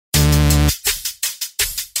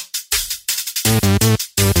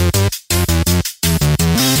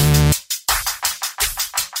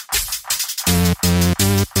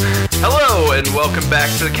welcome back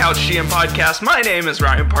to the Couch GM podcast. My name is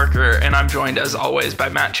Ryan Parker, and I'm joined as always by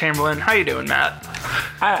Matt Chamberlain. How you doing, Matt?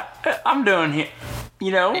 I'm doing here. You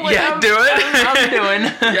know? Yeah, do it. I'm doing.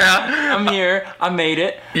 Yeah. I'm here. I made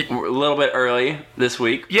it. We're a little bit early this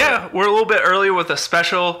week. Yeah, we're a little bit early with a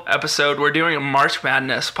special episode. We're doing a March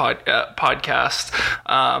Madness podcast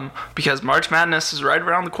because March Madness is right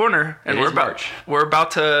around the corner, and we're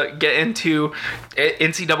about to get into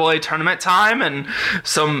NCAA tournament time and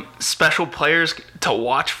some special players to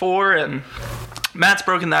watch for, and Matt's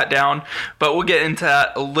broken that down, but we'll get into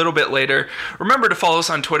that a little bit later. Remember to follow us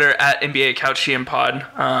on Twitter at NBA Couch GM Pod.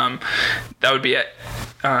 That would be it.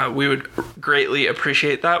 We would greatly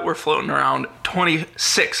appreciate that. We're floating around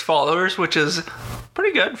 26 followers, which is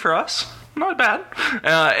pretty good for us. Not bad.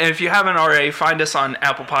 And if you haven't already, find us on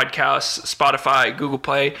Apple Podcasts, Spotify, Google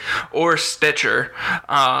Play, or Stitcher.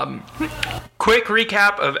 Quick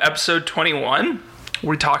recap of episode 21.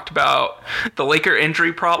 We talked about the Laker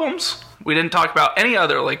injury problems. We didn't talk about any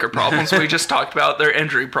other Laker problems. We just talked about their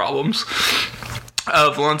injury problems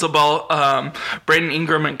of Lonzo Ball, Brandon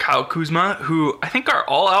Ingram, and Kyle Kuzma, who I think are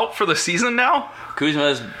all out for the season now.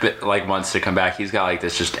 Kuzma's wants to come back. He's got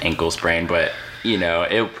this just ankle sprain, but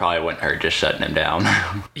it probably wouldn't hurt just shutting him down.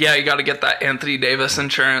 Yeah, you got to get that Anthony Davis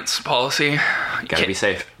insurance policy. Gotta be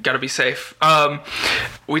safe. Got to be safe.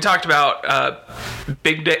 We talked about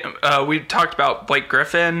we talked about Blake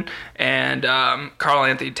Griffin and Karl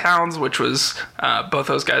Anthony Towns, which was both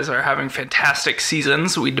those guys are having fantastic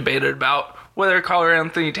seasons. We debated about whether Karl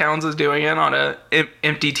Anthony Towns is doing it on a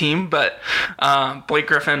empty team, but Blake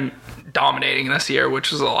Griffin dominating this year,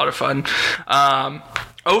 which was a lot of fun.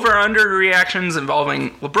 Over-under reactions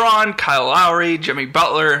involving LeBron, Kyle Lowry, Jimmy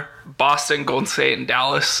Butler, Boston, Golden State, and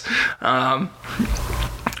Dallas.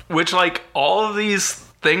 Which, all of these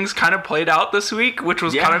things kind of played out this week, which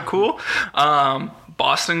was kind of cool.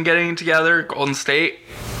 Boston getting together, Golden State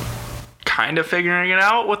kind of figuring it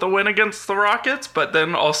out with a win against the Rockets, but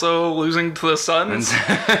then also losing to the Suns.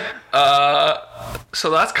 So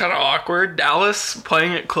that's kind of awkward. Dallas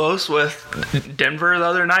playing it close with Denver the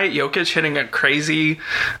other night. Jokic hitting a crazy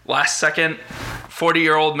last-second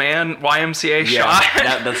 40-year-old man YMCA shot.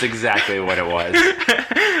 That's exactly what it was.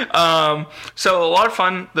 So a lot of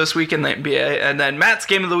fun this week in the NBA. And then Matt's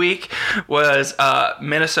game of the week was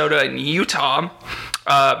Minnesota and Utah.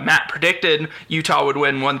 Matt predicted Utah would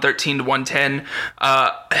win 113-110.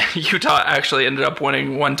 Utah actually ended up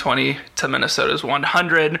winning 120 to Minnesota's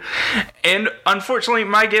 100. And unfortunately,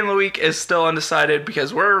 my game of the week is still undecided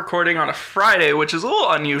because we're recording on a Friday, which is a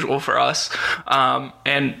little unusual for us.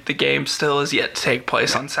 And the game still is yet to take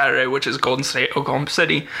place on Saturday, which is Golden State, Oklahoma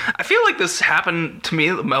City. I feel like this happened to me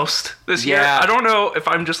the most this year. I don't know if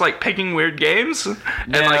I'm just picking weird games.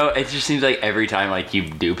 It just seems like every time you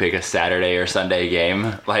do pick a Saturday or Sunday game,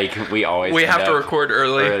 we have to record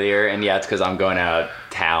earlier, and it's because I'm going out of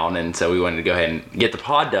town, and so we wanted to go ahead and get the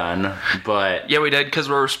pod done. But yeah, we did because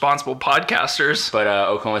we're responsible podcasters. But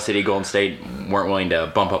Oklahoma City, Golden State weren't willing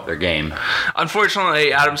to bump up their game.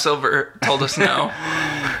 Unfortunately, Adam Silver told us no.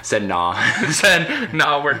 Said nah. Said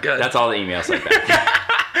no, we're good. That's all the emails like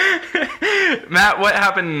that. Matt, what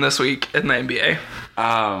happened this week in the NBA?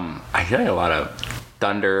 I feel like a lot of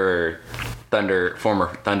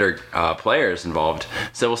former Thunder players involved.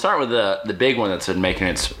 So we'll start with the big one that's been making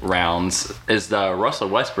its rounds is the Russell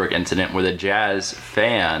Westbrook incident with a Jazz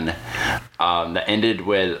fan that ended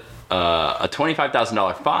with a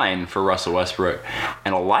 $25,000 fine for Russell Westbrook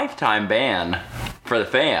and a lifetime ban for the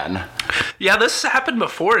fan. Yeah, this happened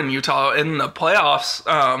before in Utah in the playoffs.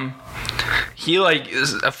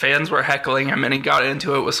 Fans were heckling him and he got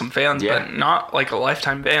into it with some fans, but not a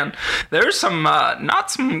lifetime ban. There's some not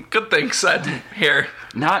some good things said here.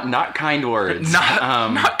 Not kind words.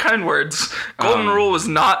 Not kind words. Golden rule was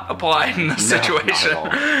not applied in this situation.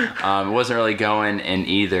 Not at all. It wasn't really going in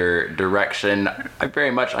either direction. I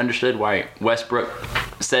very much understood why Westbrook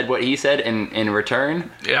said what he said in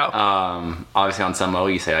return. Yeah. Obviously on some level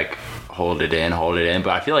you say hold it in, but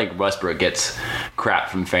I feel like Westbrook gets crap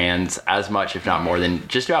from fans as much, if not more, than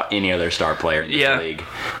just about any other star player in the league.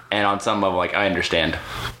 And on some level, I understand.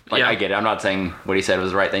 I get it. I'm not saying what he said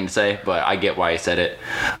was the right thing to say, but I get why he said it.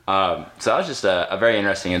 So that was just a very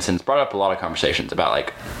interesting instance. Brought up a lot of conversations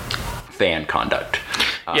about fan conduct.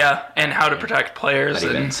 And how to protect players.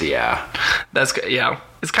 Events, That's good. Yeah.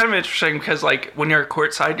 It's kind of interesting because when you're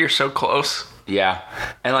courtside, you're so close. Yeah.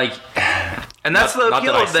 And And that's the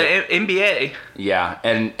appeal of the NBA. Yeah,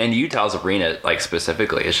 and Utah's arena, like,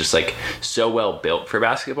 specifically, is just, like, so well built for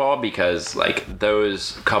basketball because, like,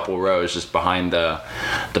 those couple rows just behind the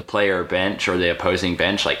player bench or the opposing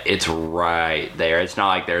bench, like, it's right there. It's not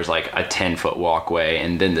like there's, like, a 10-foot walkway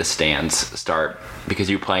and then the stands start,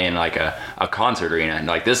 because you play in, like, a concert arena, and,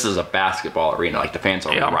 like, this is a basketball arena. Like, the fans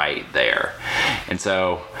are right there. And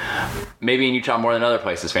so maybe in Utah more than other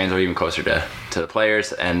places, fans are even closer to the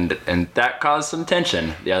players, and that caused some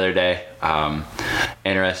tension the other day.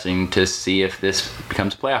 Interesting to see if this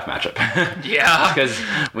becomes a playoff matchup. Yeah. Because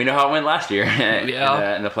we know how it went last year in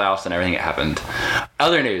the playoffs and everything that happened.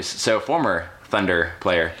 Other news. So former Thunder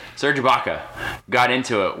player Serge Ibaka got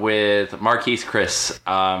into it with Marquise Chris,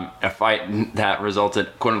 a fight that resulted,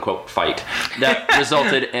 quote-unquote fight, that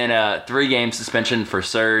resulted in a 3-game suspension for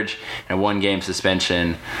Serge and a 1-game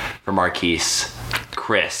suspension for Marquise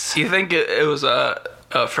Chris. Do you think it was a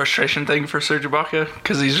frustration thing for Serge Ibaka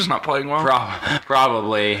because he's just not playing well?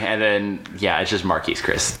 Probably. And then, it's just Marquise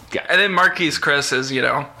Chris. Yeah. And then Marquise Chris is,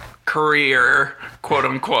 career,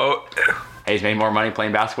 quote-unquote. He's made more money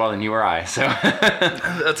playing basketball than you or I, so.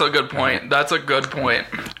 That's a good point.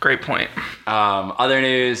 Great point. Other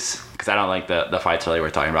news, because I don't like the fights really we're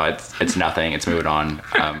talking about. It's nothing. It's moving on.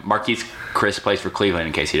 Marquise Chris plays for Cleveland,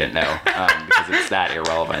 in case you didn't know, because it's that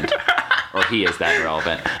irrelevant. Or he is that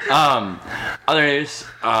irrelevant. Other news,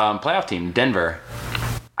 playoff team, Denver,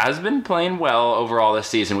 has been playing well overall this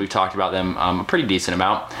season. We've talked about them a pretty decent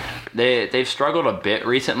amount. They've struggled a bit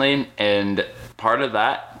recently, and part of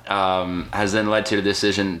that has then led to the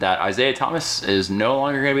decision that Isaiah Thomas is no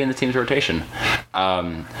longer going to be in the team's rotation.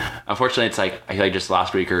 Unfortunately, it's like, I feel like just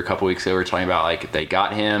last week or a couple weeks ago, we were talking about, like, they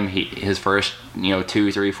got him. His first,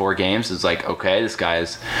 2, 3, 4 games is like, okay, this guy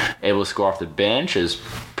is able to score off the bench, is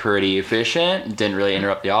pretty efficient, didn't really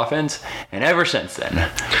interrupt the offense. And ever since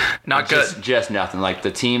then, not good. Just nothing. Like,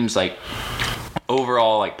 the team's, like,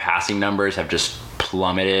 overall, like, passing numbers have just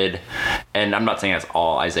plummeted, and I'm not saying that's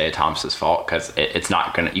all Isaiah Thomas's fault, because it's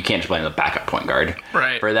not gonna, you can't just blame the backup point guard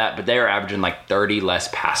for that, but they are averaging like 30 less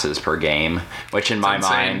passes per game, which in my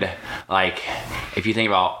mind, like, if you think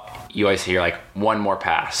about, you always hear like one more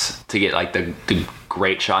pass to get like the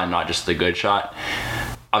great shot and not just the good shot.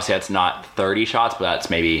 Obviously that's not 30 shots, but that's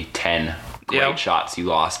maybe 10 great shots you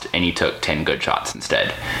lost, and you took 10 good shots instead.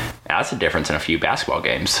 Now, that's a difference in a few basketball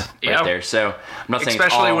games there. So I'm not saying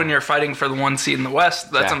especially when you're fighting for the 1 seed in the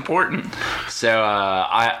West, that's important. So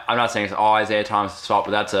I'm not saying it's all Isaiah Thomas' fault,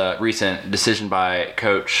 but that's a recent decision by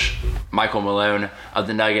Coach Michael Malone of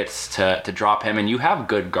the Nuggets to drop him, and you have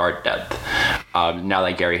good guard depth now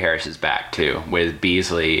that Gary Harris is back too, with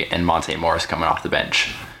Beasley and Monte Morris coming off the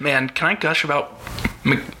bench. Man, can I gush about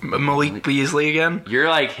Malik Beasley again? You're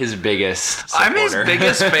like his biggest supporter. I'm his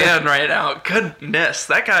biggest fan right now. Goodness,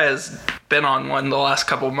 that guy has been on one the last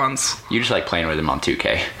couple months. You just like playing with him on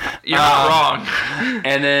 2K. You're not wrong.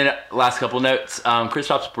 And then last couple notes,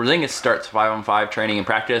 Kristaps Porzingis starts 5-on-5 training and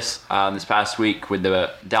practice this past week with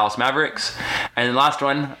the Dallas Mavericks. And then last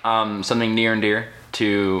one, something near and dear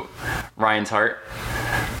to Ryan's heart.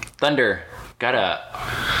 Thunder got a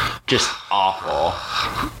just awful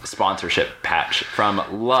sponsorship patch from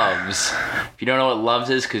Love's. If you don't know what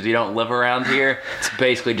Love's is because you don't live around here, it's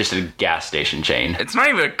basically just a gas station chain. It's not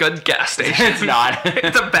even a good gas station. It's not.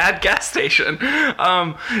 It's a bad gas station.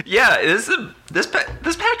 This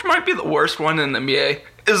patch might be the worst one in the NBA.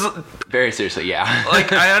 Very seriously, yeah.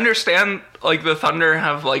 Like, I understand, like, the Thunder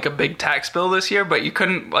have, like, a big tax bill this year, but you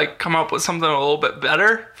couldn't, like, come up with something a little bit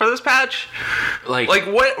better for this patch? Like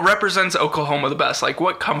what represents Oklahoma the best? Like,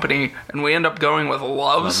 what company? And we end up going with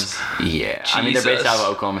Love's? Yeah. Jesus. I mean, they're based out of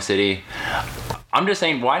Oklahoma City. I'm just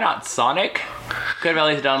saying, why not Sonic? Could have at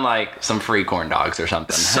least done, like, some free corn dogs or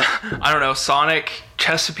something. I don't know, Sonic,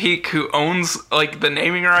 Chesapeake, who owns, like, the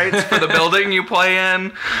naming rights for the building you play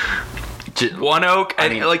in. One Oak,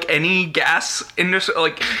 and like any gas industry,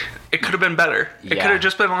 like, it could have been better. It could have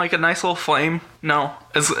just been like a nice little flame. No,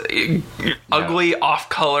 it's ugly, off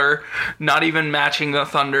color, not even matching the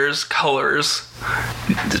Thunder's colors.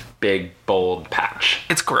 This big bold patch.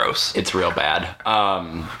 It's gross. It's real bad.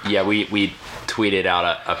 We tweeted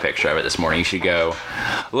out a picture of it this morning. You should go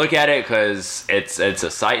look at it because it's a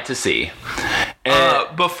sight to see.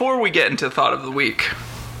 Before we get into thought of the week,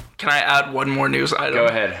 can I add one more news item? Go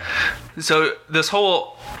ahead. So this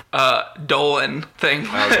whole Dolan thing. Oh,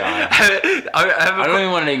 God. I don't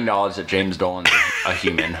even want to acknowledge that James Dolan's a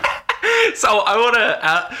human. So I want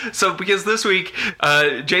to, because this week,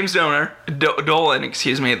 James Dolan,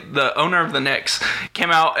 the owner of the Knicks,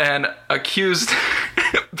 came out and accused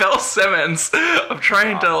Bill Simmons of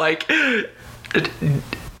trying to, like,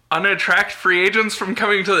 unattract free agents from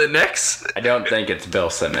coming to the Knicks? I don't think it's Bill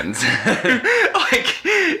Simmons.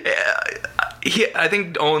 I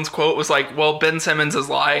think Dolan's quote was like, well, Ben Simmons is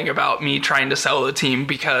lying about me trying to sell the team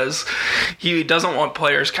because he doesn't want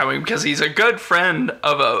players coming because he's a good friend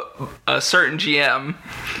of a certain GM,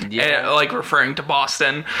 and, like referring to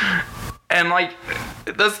Boston. And, like,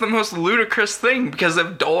 that's the most ludicrous thing, because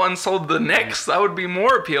if Dolan sold the Knicks, that would be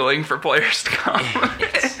more appealing for players to come.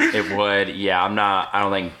 It would, yeah. I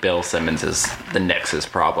don't think Bill Simmons is the Knicks'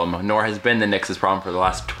 problem, nor has been the Knicks' problem for the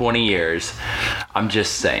last 20 years. I'm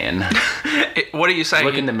just saying. What are you saying?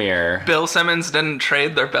 Look in the mirror. Bill Simmons didn't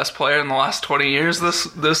trade their best player in the last 20 years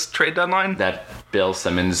this trade deadline? That Bill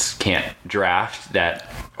Simmons can't draft that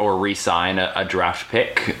or re-sign a draft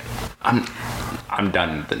pick. I'm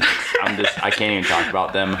done with the Knicks. I can't even talk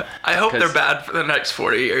about them. I hope they're bad for the next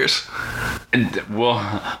 40 years. And we'll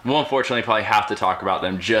unfortunately probably have to talk about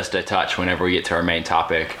them just a touch whenever we get to our main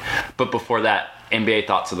topic. But before that, NBA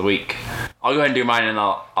thoughts of the week. I'll go ahead and do mine, and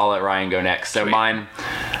I'll let Ryan go next. So mine,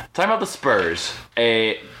 talking about the Spurs,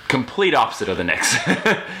 a complete opposite of the Knicks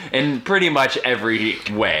in pretty much every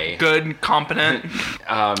way. Good, competent,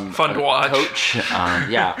 fun to watch. Coach,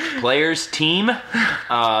 players, team.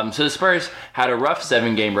 So the Spurs had a rough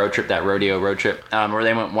 7-game road trip, that rodeo road trip, where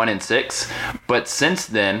they went 1-6. But since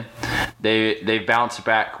then, they've bounced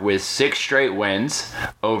back with 6 straight wins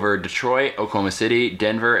over Detroit, Oklahoma City,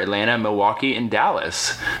 Denver, Atlanta, Milwaukee, and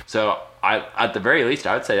Dallas. So at the very least,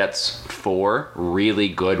 I would say that's 4 really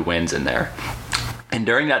good wins in there. And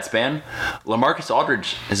during that span, LaMarcus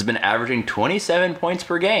Aldridge has been averaging 27 points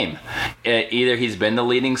per game. Either he's been the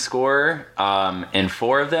leading scorer in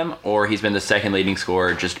 4 of them, or he's been the second leading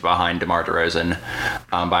scorer just behind DeMar DeRozan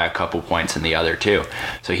by a couple points in the other 2.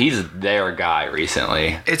 So he's their guy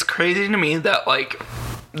recently. It's crazy to me that, like,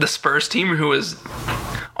 the Spurs team, who was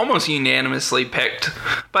almost unanimously picked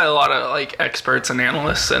by a lot of, like, experts and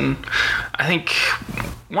analysts, and I think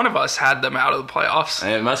one of us had them out of the playoffs.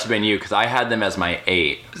 It must have been you, because I had them as my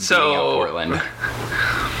 8 beating out Portland.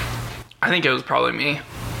 I think it was probably me.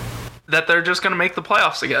 That they're just going to make the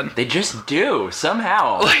playoffs again. They just do,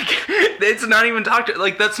 somehow. Like, it's not even talked...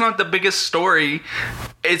 Like, that's not the biggest story.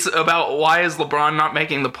 It's about why is LeBron not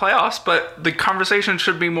making the playoffs, but the conversation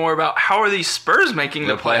should be more about how are these Spurs making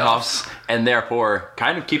the playoffs? And therefore,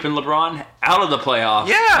 kind of keeping LeBron out of the playoffs.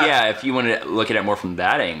 Yeah. Yeah, if you want to look at it more from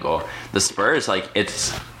that angle. The Spurs, like,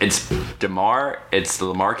 it's DeMar, it's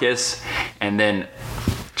LaMarcus, and then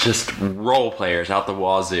just role players out the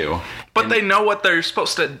wazoo. But they know what they're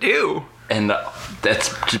supposed to do. And that's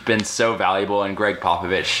just been so valuable. And Greg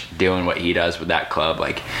Popovich doing what he does with that club,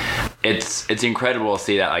 like, it's incredible to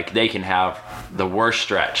see that, like, they can have the worst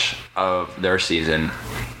stretch of their season,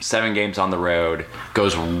 7 games on the road,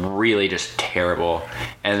 goes really just terrible,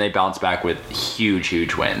 and they bounce back with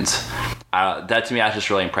huge wins. That to me, that's just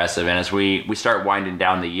really impressive. And as we start winding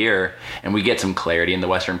down the year and we get some clarity in the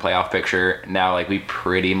Western playoff picture, now, like, we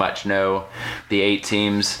pretty much know the 8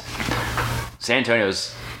 teams. San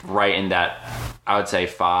Antonio's right in that, I would say,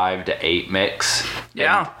 5 to 8 mix.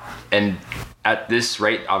 Yeah. And at this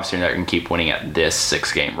rate, obviously they're going to keep winning at this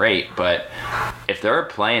 6-game rate, but if they're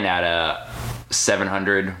playing at a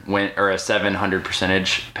 700 win or a 700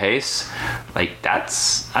 percentage pace, like,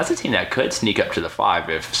 that's a team that could sneak up to the 5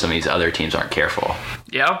 if some of these other teams aren't careful.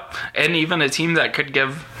 Yeah, and even a team that could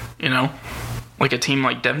give, like a team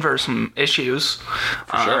like Denver some issues.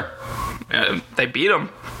 For sure. They beat them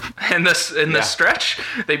in this stretch.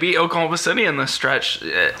 They beat Oklahoma City in this stretch.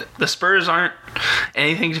 The Spurs aren't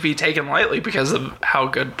anything to be taken lightly because of how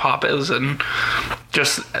good Pop is, and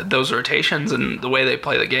just those rotations and the way they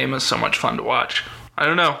play the game is so much fun to watch. I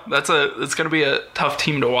don't know. It's going to be a tough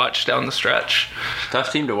team to watch down the stretch.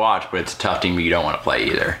 Tough team to watch, but it's a tough team you don't want to play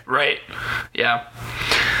either. Right. Yeah.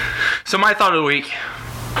 So my thought of the week: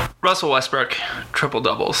 Russell Westbrook, triple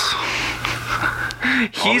doubles.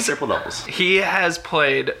 He's triple doubles. He has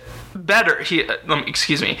played better. He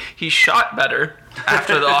shot better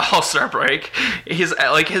after the All-Star break. He's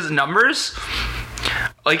like, his numbers,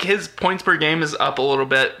 like, his points per game is up a little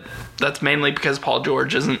bit. That's mainly because Paul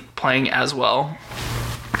George isn't playing as well.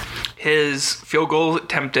 His field goal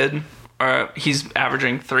attempted, he's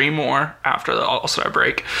averaging 3 more after the All-Star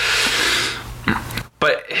break.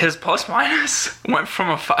 But his plus minus went from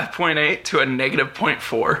a 5.8 to a negative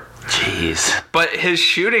 0.4. Jeez. But his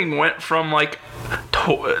shooting went from like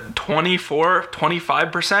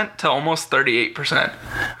 25% to almost 38%.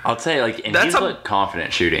 I'll say, like, and he's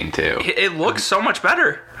confident shooting too. It looks so much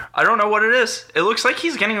better. I don't know what it is. It looks like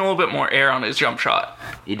he's getting a little bit more air on his jump shot.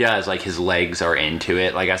 He does. Like, his legs are into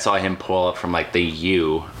it. Like, I saw him pull up from, like, the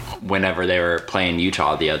U whenever they were playing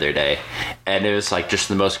Utah the other day. And it was, like, just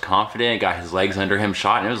the most confident, got his legs under him,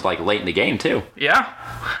 shot, and it was, like, late in the game, too. Yeah.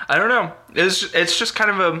 I don't know. It's just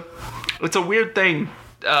kind of it's a weird thing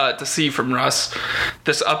to see from Russ,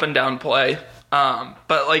 this up and down play.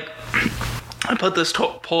 But, like, I put this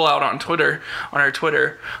poll out on our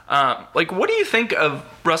Twitter. Like, what do you think of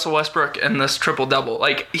Russell Westbrook and this triple-double?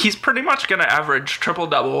 Like, he's pretty much going to average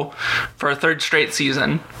triple-double for a third straight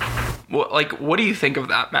season. What do you think of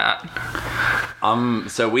that, Matt?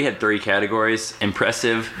 So we had 3 categories: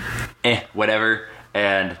 impressive, whatever,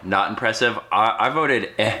 and not impressive. I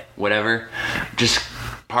voted whatever. Just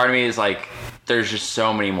part of me is like, there's just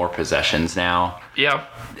so many more possessions now. Yeah.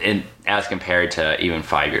 And as compared to even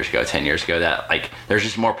 5 years ago, 10 years ago, that, like, there's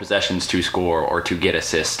just more possessions to score or to get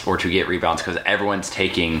assists or to get rebounds, because everyone's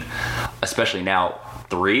taking, especially now,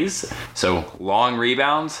 threes, so long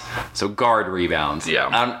rebounds, so guard rebounds.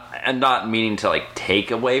 Yeah. And not meaning to, like,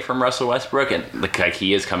 take away from Russell Westbrook, and like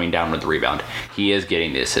he is coming down with the rebound, he is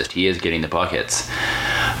getting the assist, he is getting the buckets.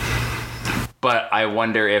 But I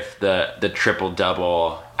wonder if the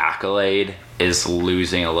triple-double accolade is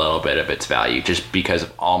losing a little bit of its value just because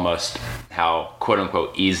of almost how,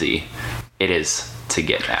 quote-unquote, easy it is to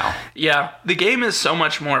get now. Yeah, the game is so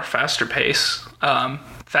much more fast-paced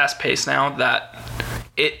now that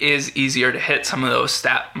it is easier to hit some of those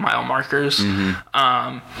stat mile markers.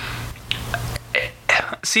 Mm-hmm.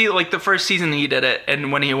 See, like, the first season he did it,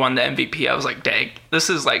 and when he won the MVP, I was like, dang,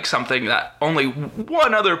 this is, like, something that only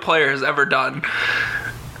one other player has ever done.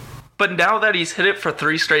 But now that he's hit it for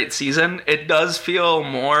 3 straight seasons, it does feel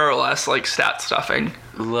more or less like stat stuffing.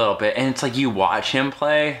 A little bit. And it's like, you watch him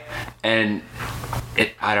play, and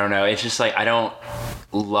I don't know, it's just like, I don't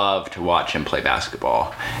love to watch him play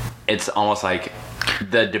basketball. It's almost like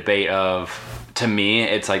the debate of, to me,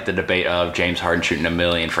 it's like the debate of James Harden shooting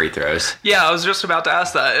 1,000,000 free throws. Yeah, I was just about to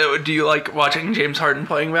ask that. Do you like watching James Harden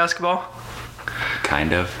playing basketball?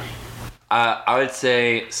 Kind of. I would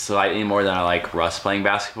say slightly more than I like Russ playing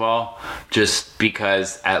basketball, just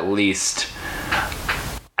because at least,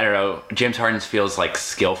 I don't know, James Harden feels like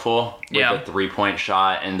skillful with the 3-point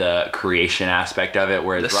shot and the creation aspect of it,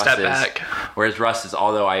 whereas Russ is,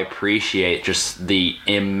 although I appreciate just the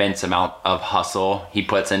immense amount of hustle he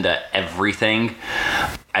puts into everything,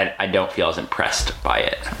 I don't feel as impressed by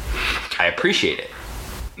it. I appreciate it.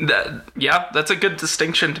 That's a good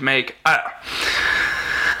distinction to make.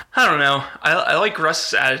 I don't know. I like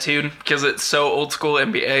Russ's attitude because it's so old school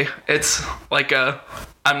NBA. It's like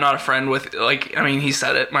I'm not a friend with, like, I mean, he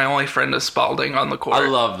said it. My only friend is Spalding on the court. I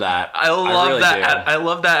love that. I love that. I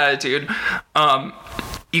love that attitude.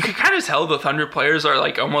 You can kind of tell the Thunder players are,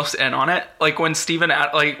 like, almost in on it. Like, when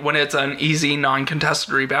when it's an easy,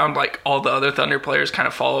 non-contested rebound, like, all the other Thunder players kind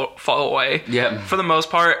of fall away. Yeah. For the most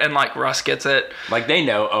part, and, like, Russ gets it. Like, they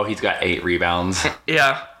know, he's got 8 rebounds.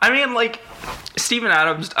 Yeah. I mean, like, Steven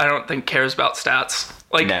Adams, I don't think cares about stats.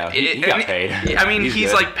 Like, no, he got paid. I mean,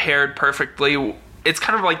 he's like, paired perfectly. It's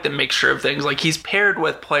kind of like the mixture of things. Like, he's paired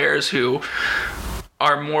with players who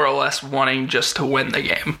are more or less wanting just to win the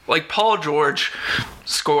game. Like, Paul George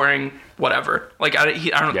scoring whatever. Like, I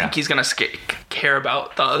don't think he's going to care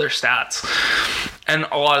about the other stats. And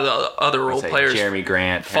a lot of the other role players, Jeremy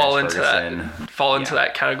Grant, fall into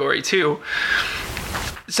that category too.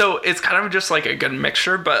 So it's kind of just like a good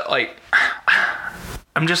mixture, but, like,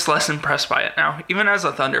 I'm just less impressed by it now, even as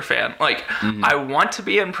a Thunder fan. Like, I want to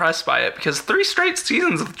be impressed by it because 3 straight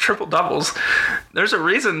seasons of triple doubles, there's a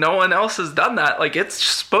reason no one else has done that. Like, it's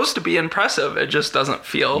supposed to be impressive. It just doesn't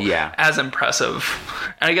feel as impressive.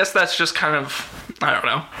 And I guess that's just kind of, I don't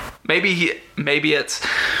know. Maybe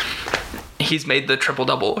he's made the triple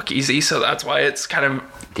double look easy, so that's why it's kind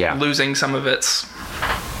of losing some of its,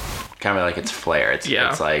 kind of like its flair. It's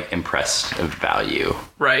like impressive value.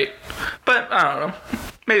 Right. But I don't know.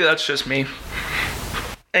 Maybe that's just me.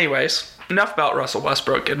 Anyways, enough about Russell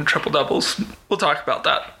Westbrook and triple doubles. We'll talk about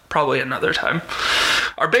that probably another time.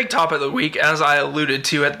 Our big topic of the week, as I alluded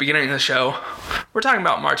to at the beginning of the show, we're talking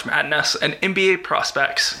about March Madness and NBA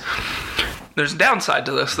prospects. There's a downside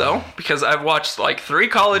to this, though, because I've watched like 3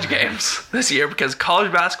 college games this year because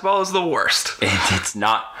college basketball is the worst. It's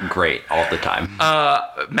not great all the time.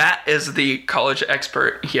 Matt is the college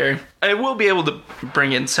expert here. I will be able to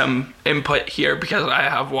bring in some input here because I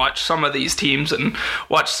have watched some of these teams and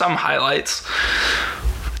watched some highlights.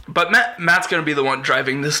 But Matt's going to be the one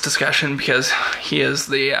driving this discussion because he is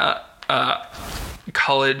the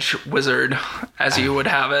college wizard, as you would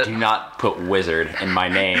have it. Do not put wizard in my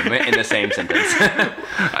name in the same sentence.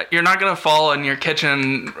 You're not going to fall in your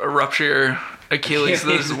kitchen, rupture Achilles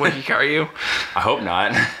this week, are you? I hope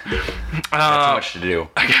not. Got too much to do.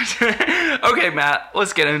 Okay, Matt,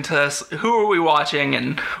 let's get into this. Who are we watching,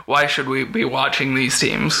 and why should we be watching these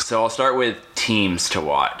teams? So I'll start with teams to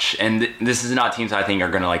watch, and this is not teams I think are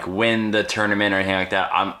going to like win the tournament or anything like that.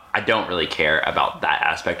 I don't really care about that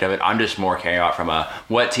aspect of it. I'm just more caring about from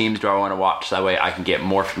what teams do I want to watch, so that way I can get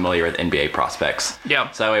more familiar with NBA prospects. Yeah.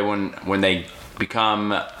 So that way when they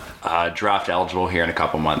become draft eligible here in a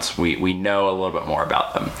couple months, we know a little bit more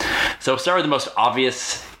about them. So we'll start with the most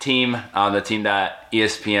obvious team, the team that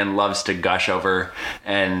ESPN loves to gush over,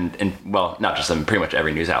 and well, not just them, pretty much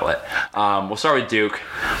every news outlet. We'll start with Duke,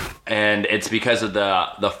 and it's because of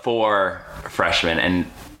the 4 freshmen, and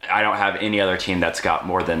I don't have any other team that's got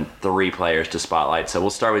more than 3 players to spotlight. So we'll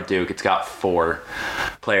start with Duke. It's got 4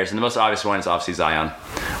 players, and the most obvious one is obviously Zion.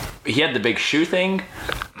 He had the big shoe thing.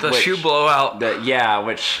 The shoe blowout.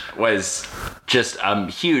 Which was just a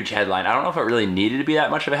huge headline. I don't know if it really needed to be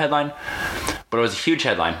that much of a headline, but it was a huge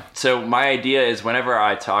headline. So my idea is whenever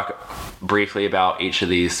I talk briefly about each of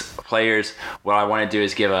these players, what I want to do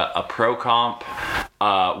is give a pro comp,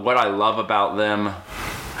 what I love about them,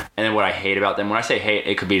 and then what I hate about them. When I say hate,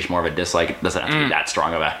 it could be just more of a dislike. It doesn't have to be that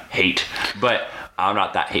strong of a hate, but I'm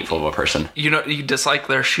not that hateful of a person. You dislike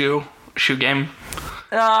their shoe game?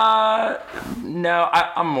 No,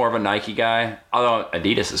 I'm more of a Nike guy, although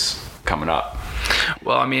Adidas is coming up.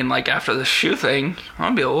 Well, I mean, like after the shoe thing,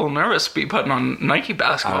 I'd be a little nervous to be putting on Nike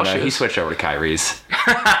basketball shoes. He switched over to Kyrie's.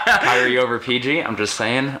 Kyrie over PG, I'm just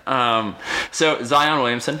saying. So Zion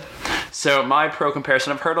Williamson. So my pro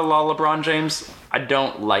comparison, I've heard a lot of LeBron James. I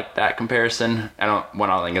don't like that comparison. I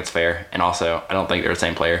don't think it's fair, and also I don't think they're the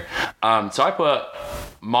same player. So I put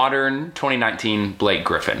modern 2019 Blake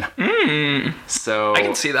Griffin. So I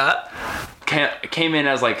can see that. Came in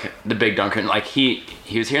as like the big dunker. Like he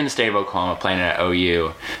was here in the state of Oklahoma playing at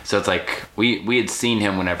OU. So it's like we had seen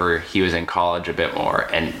him whenever he was in college a bit more,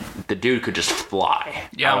 and the dude could just fly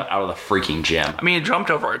out of the freaking gym. I mean, he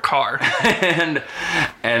jumped over a car.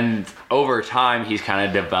 and over time he's kind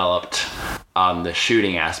of developed the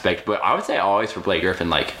shooting aspect. But I would say always for Blake Griffin,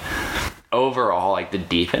 like overall, like the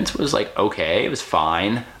defense was like okay, it was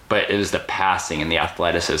fine. But it was the passing and the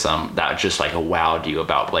athleticism that just like wowed you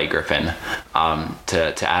about Blake Griffin to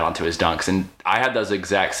add on to his dunks. And I had those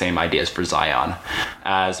exact same ideas for Zion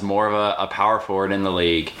as more of a power forward in the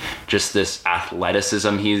league. Just this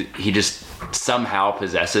athleticism he just somehow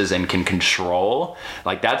possesses and can control.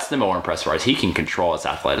 Like that's the more impressive part. He can control his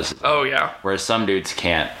athleticism. Oh yeah. Whereas some dudes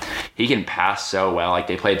can't. He can pass so well. Like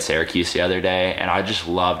they played Syracuse the other day, and I just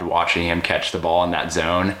loved watching him catch the ball in that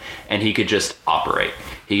zone, and he could just operate.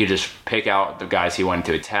 He could just pick out the guys he wanted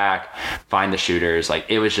to attack, find the shooters. Like,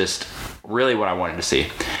 it was just really what I wanted to see.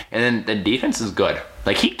 And then the defense is good.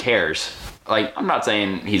 Like, he cares. Like, I'm not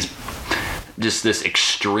saying he's just this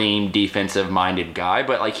extreme defensive-minded guy,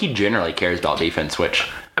 but, like, he generally cares about defense, which...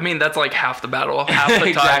 I mean, that's like half the battle, half the time.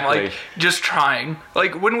 Exactly. Like, just trying.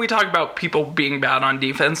 Like, when we talk about people being bad on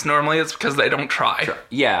defense, normally it's because they don't try.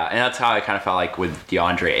 Yeah, and that's how I kind of felt like with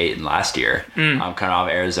DeAndre Ayton last year. Kind of out of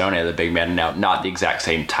Arizona, the big man. Now, not the exact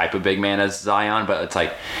same type of big man as Zion, but it's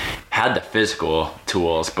like, had the physical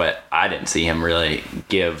tools, but I didn't see him really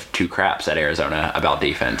give 2 craps at Arizona about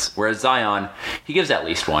defense. Whereas Zion, he gives at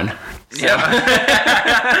least 1. So, yeah.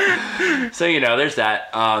 So, there's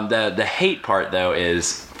that. The hate part, though,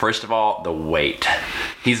 is... First of all, the weight.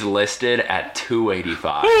 He's listed at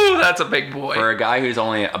 285. Ooh, that's a big boy. For a guy who's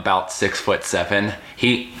only about 6'7",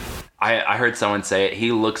 I heard someone say it,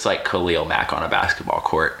 he looks like Khalil Mack on a basketball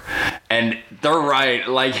court. And they're right.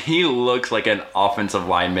 Like, he looks like an offensive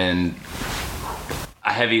lineman,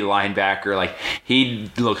 a heavy linebacker. Like, he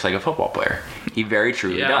looks like a football player. He very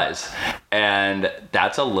truly does. And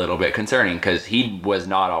that's a little bit concerning because he was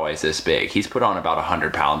not always this big. He's put on about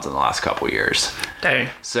 100 pounds in the last couple years. Dang.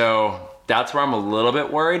 So that's where I'm a little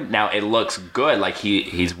bit worried. Now, it looks good, like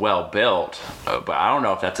he's well built, but I don't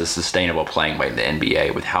know if that's a sustainable playing weight in the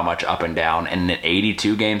NBA with how much up and down in an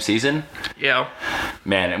 82-game season. Yeah.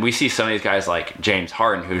 Man, and we see some of these guys like James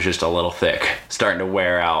Harden, who's just a little thick, starting to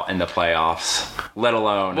wear out in the playoffs, let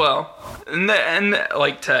alone... Well, and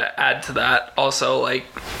like to add to that, also like...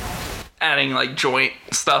 adding like joint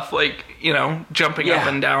stuff, like, jumping up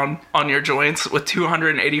and down on your joints with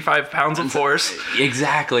 285 pounds of force.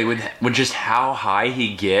 Exactly. With just how high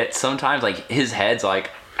he gets sometimes, like his head's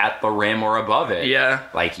like at the rim or above it. Yeah.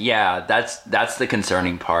 Like, that's the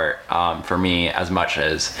concerning part for me as much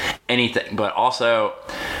as anything. But also,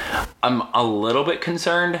 I'm a little bit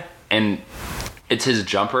concerned, and it's his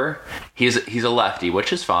jumper. He's a lefty,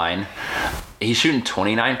 which is fine. He's shooting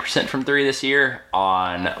 29% from 3 this year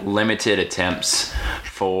on limited attempts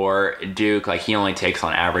for Duke, like he only takes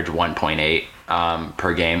on average 1.8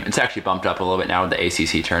 per game. It's actually bumped up a little bit now with the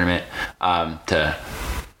ACC tournament to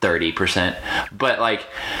 30%. But like,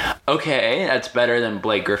 okay, that's better than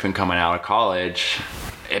Blake Griffin coming out of college,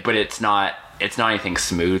 but it's not anything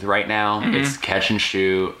smooth right now. It's catch and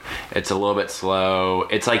shoot. It's a little bit slow.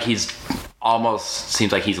 It's like he's almost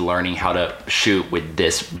seems like he's learning how to shoot with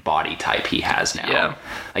this body type he has now. Yeah.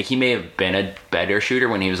 Like he may have been a better shooter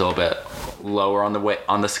when he was a little bit lower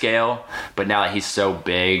on the scale, but now that he's so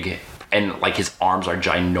big and like his arms are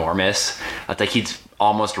ginormous, I think he's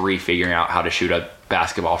almost refiguring out how to shoot a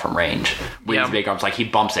basketball from range with his big arms. Like he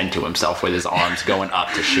bumps into himself with his arms going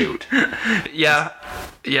up to shoot. Yeah.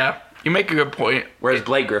 You make a good point. Whereas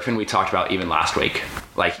Blake Griffin, we talked about even last week,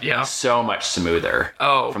 like so much smoother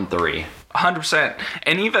from three. 100%.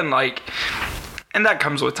 And even like, and that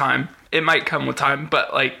comes with time. It might come with time,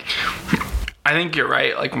 but like, I think you're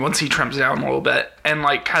right. Like once he trims down a little bit and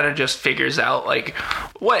like kind of just figures out like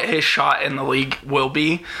what his shot in the league will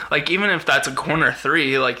be. Like even if that's a corner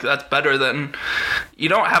three, like that's better than, you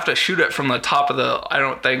don't have to shoot it from the top of the, I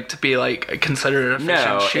don't think, to be like considered an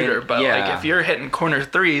efficient shooter. But like if you're hitting corner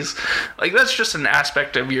threes, like that's just an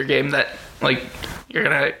aspect of your game that like you're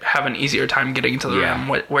going to have an easier time getting to the rim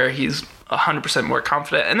where he's 100% more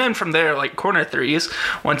confident. And then from there, like corner threes,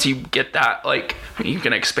 once you get that, like you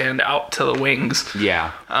can expand out to the wings.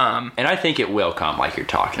 Yeah. And I think it will come, like you're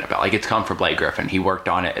talking about. Like it's come for Blake Griffin. He worked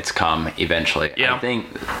on it. It's come eventually. Yeah. I think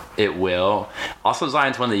it will. Also,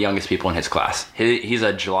 Zion's one of the youngest people in his class. He's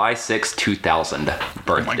a July 6, 2000 birthday.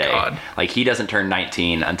 Oh my God. Like he doesn't turn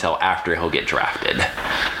 19 until after he'll get drafted.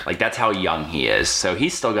 Like that's how young he is. So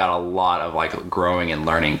he's still got a lot of like growing and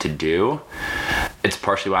learning to do. It's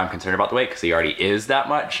partially why I'm concerned about the weight, because he already is that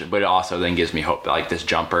much, but it also then gives me hope that like this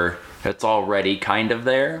jumper, it's already kind of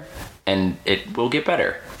there and it will get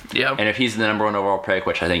better. Yeah. And if he's the number one overall pick,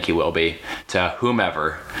 which I think he will be, to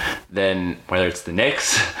whomever, then whether it's the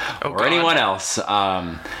Knicks or anyone else,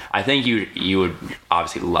 I think you would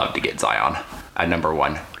obviously love to get Zion at number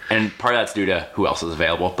one. And part of that's due to who else is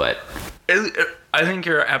available, but I think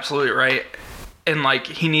you're absolutely right. And, like,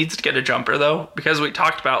 he needs to get a jumper, though, because we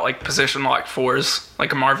talked about, like, position lock fours,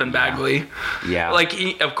 like a Marvin Bagley. Yeah.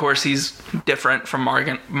 Like, of course, he's different from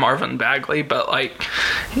Marvin Bagley, but, like,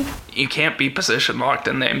 you can't be position locked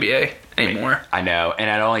in the NBA anymore. I know. And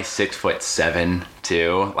at only 6'7",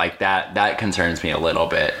 too, like, that concerns me a little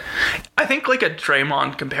bit. I think, like, a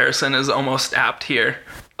Draymond comparison is almost apt here.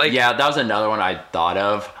 Like, yeah, that was another one I thought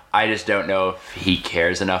of. I just don't know if he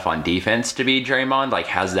cares enough on defense to be Draymond, like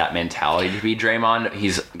has that mentality to be Draymond.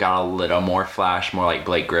 He's got a little more flash, more like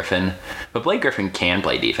Blake Griffin. But Blake Griffin can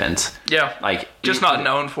play defense. Yeah. Like just not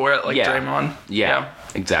known for it like Draymond. Yeah,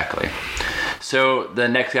 exactly. So the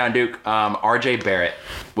next guy on Duke, RJ Barrett,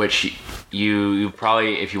 which you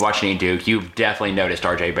probably, if you watch any Duke, you've definitely noticed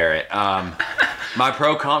RJ Barrett. My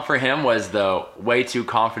pro comp for him was the way too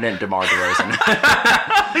confident DeMar DeRozan.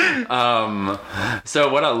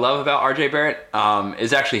 So what I love about RJ Barrett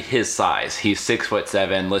is actually his size. He's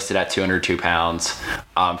 6'7", listed at 202 pounds.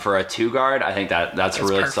 For a two guard, I think that's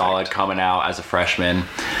really perfect. Solid coming out as a freshman.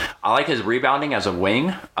 I like his rebounding as a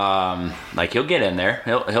wing. Like he'll get in there.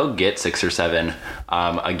 He'll get 6 or 7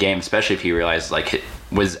 a game, especially if he realizes like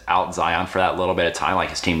was out Zion for that little bit of time, like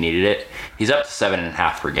his team needed it. He's up to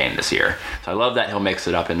 7.5 per game this year. So I love that he'll mix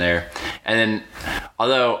it up in there. And then,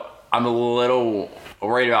 although I'm a little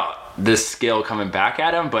worried about this skill coming back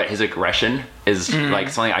at him, but his aggression is like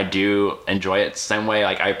something I do enjoy. It same way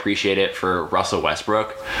like I appreciate it for Russell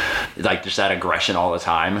Westbrook, like just that aggression all the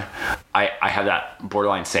time. I have that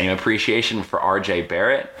borderline same appreciation for RJ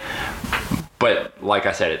Barrett. But like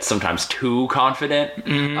I said, it's sometimes too confident.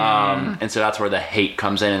 And so that's where the hate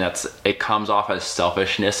comes in, and it comes off as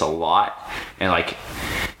selfishness a lot. And like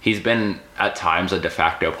he's been at times a de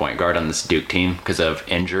facto point guard on this Duke team because of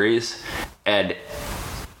injuries. And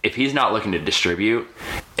if he's not looking to distribute,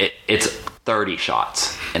 it's 30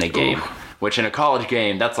 shots in a game. Ooh. Which in a college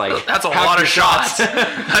game, that's a lot of shots.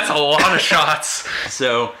 That's a lot of shots.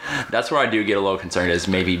 So that's where I do get a little concerned, is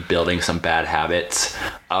maybe building some bad habits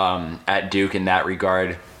at Duke in that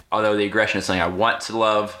regard. Although the aggression is something I want to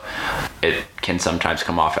love, it can sometimes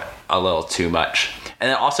come off a little too much. And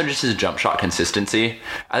then also just his jump shot consistency.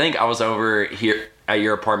 I think I was over here at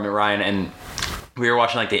your apartment, Ryan, and we were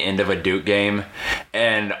watching like the end of a Duke game,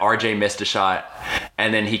 and RJ missed a shot,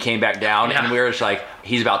 and then he came back down, and we were just like,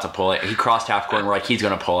 he's about to pull it. He crossed half court, and we're like, he's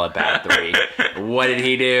going to pull a bad three. What did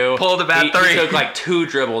he do? Pulled a bad three. He took like 2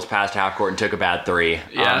 dribbles past half court and took a bad three.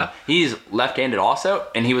 Yeah. He's left-handed also,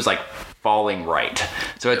 and he was like falling right.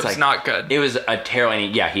 So it's like not good. It was a terrible,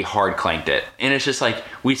 and he hard clanked it. And it's just like,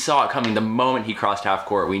 we saw it coming the moment he crossed half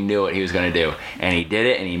court. We knew what he was going to do, and he did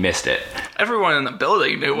it, and he missed it. Everyone in the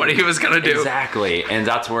building knew what he was going to do. Exactly, and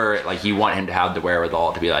that's where like you want him to have the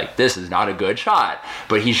wherewithal to be like, this is not a good shot,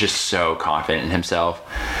 but he's just so confident in himself.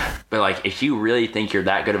 But like, if you really think you're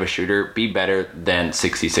that good of a shooter, be better than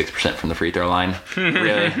 66% from the free throw line.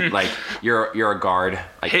 Really, like you're a guard.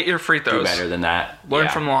 Like, hit your free throws. Do better than that. Learn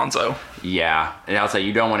from Lonzo. Yeah, and I'll say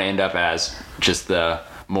you don't want to end up as just the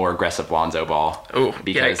more aggressive Lonzo Ball. Ooh,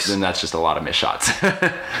 because yikes. then that's just a lot of missed shots.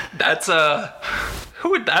 That's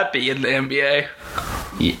who would that be in the NBA?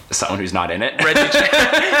 Yeah, someone who's not in it.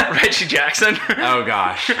 Reggie Jackson. Oh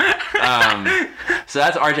gosh. So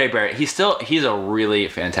that's RJ Barrett. He's a really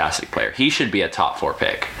fantastic player. He should be a top 4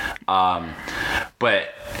 pick.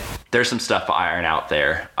 But there's some stuff to iron out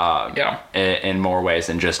there. In more ways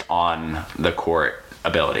than just on the court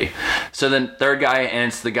ability. So then third guy, and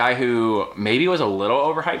it's the guy who maybe was a little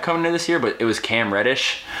overhyped coming into this year, but it was Cam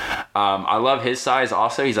Reddish. I love his size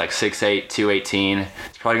also. He's like 6'8", 218. He's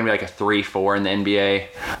probably gonna be like a 3-4 in the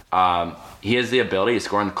NBA. He has the ability to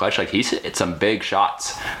score in the clutch. Like he's hit some big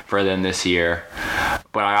shots for them this year.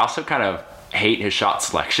 But I also kind of hate his shot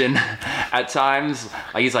selection at times.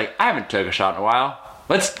 Like he's like, I haven't took a shot in a while.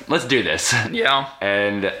 Let's do this. Yeah.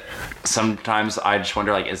 And sometimes I just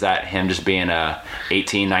wonder, like, is that him just being a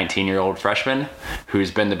 18, 19-year-old freshman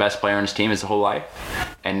who's been the best player on his team his whole life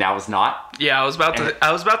and now is not? Yeah, I was about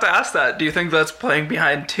to ask that. Do you think that's playing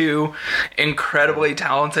behind two incredibly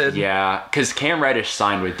talented? Yeah, because Cam Reddish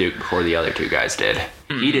signed with Duke before the other two guys did.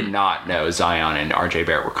 Mm-hmm. He did not know Zion and RJ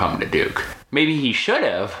Barrett were coming to Duke. Maybe he should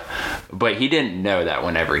have, but he didn't know that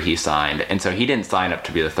whenever he signed. And so he didn't sign up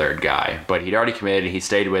to be the third guy, but he'd already committed. He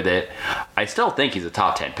stayed with it. I still think he's a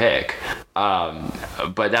top 10 pick.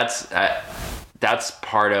 But that's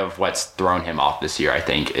part of what's thrown him off this year, I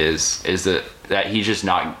think, is that he's just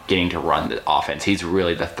not getting to run the offense. He's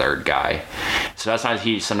really the third guy. So that's why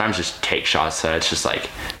he sometimes just takes shots that it's just like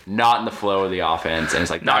not in the flow of the offense, and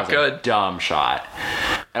it's like not good. A dumb shot.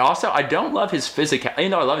 And also, I don't love his physicality.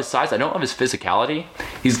 Even though I love his size, I don't love his physicality.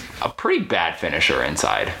 He's a pretty bad finisher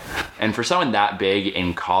inside. And for someone that big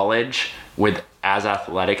in college, with as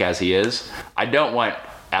athletic as he is, I don't want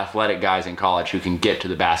athletic guys in college who can get to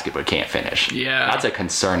the basket but can't finish. Yeah. That's a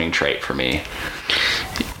concerning trait for me.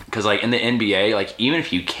 Because, like, in the NBA, like, even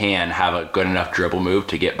if you can have a good enough dribble move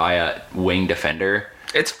to get by a wing defender,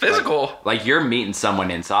 it's physical. Like you're meeting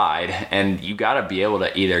someone inside, and you got to be able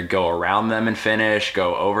to either go around them and finish,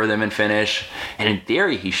 go over them and finish. And in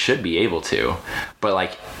theory, he should be able to, but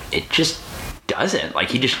like it just doesn't. Like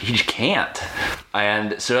he just can't.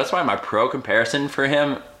 And so that's why my pro comparison for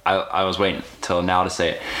him, I was waiting till now to say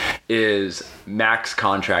it, is max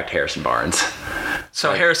contract Harrison Barnes. So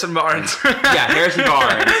like, Harrison Barnes. Yeah, Harrison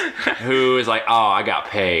Barnes, who is like, oh, I got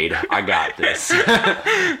paid. I got this.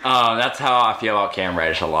 That's how I feel about Cam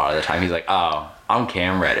Reddish a lot of the time. He's like, oh, I'm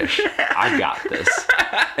Cam Reddish. I got this.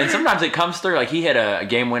 And sometimes it comes through. Like he hit a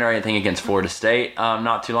game winner, I think, against Florida State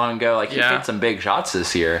not too long ago. Like he hit some big shots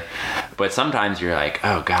this year. But sometimes you're like,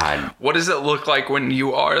 oh, God. What does it look like when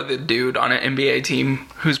you are the dude on an NBA team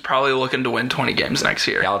who's probably looking to win 20 games next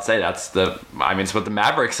year? Yeah, I would say it's what the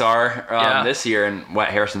Mavericks are this year, and what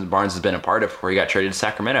Harrison Barnes has been a part of before he got traded to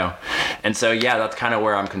Sacramento. And so, yeah, that's kind of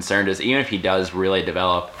where I'm concerned is even if he does really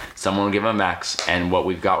develop, someone will give him a max. And what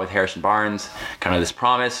we've got with Harrison Barnes, kind of this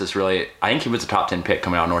promise is really, I think he was a top 10 pick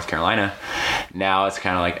coming out of North Carolina. Now it's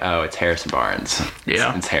kind of like, oh, it's Harrison Barnes.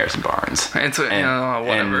 Yeah. It's Harrison Barnes. It's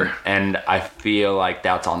whatever. And I feel like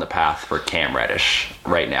that's on the path for Cam Reddish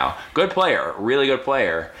right now. Good player, really good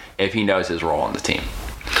player, if he knows his role on the team.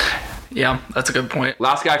 Yeah, that's a good point.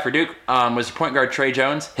 Last guy for Duke was point guard Trey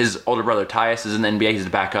Jones. His older brother Tyus is in the NBA. He's the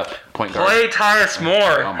backup point guard. Play Tyus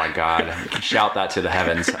Moore. Oh, my God. Shout that to the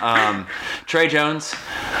heavens. Trey Jones,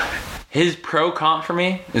 his pro comp for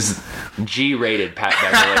me is G-rated Pat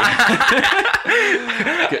Beverly.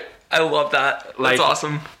 I love that. That's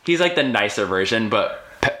awesome. He's like the nicer version, but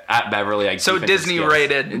at Beverly, like so Disney skills.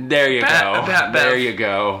 Rated. There you go. There you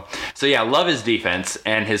go. So yeah, love his defense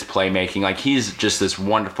and his playmaking. Like he's just this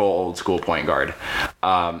wonderful old school point guard.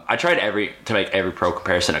 I tried to make every pro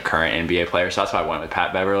comparison a current NBA player, so that's why I went with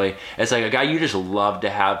Pat Beverly. It's like a guy you just love to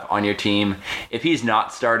have on your team. If he's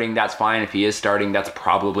not starting, that's fine. If he is starting, that's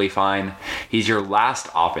probably fine. He's your last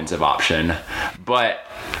offensive option, but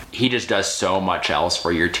he just does so much else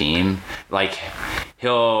for your team. Like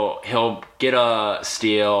he'll get a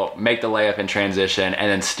steal, make the layup in transition, and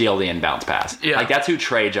then steal the inbounds pass. Yeah. Like that's who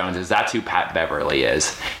Trey Jones is. That's who Pat Beverly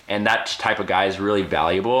is. And that type of guy is really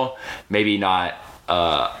valuable. Maybe not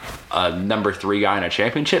a number 3 guy on a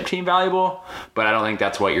championship team valuable, but I don't think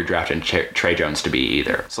that's what you're drafting Trey Jones to be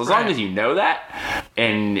either. So as long as you know that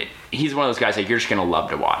and he's one of those guys that you're just going to love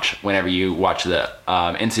to watch whenever you watch the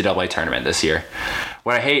NCAA tournament this year.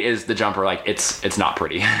 What I hate is the jumper. Like, it's not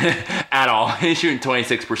pretty at all. He's shooting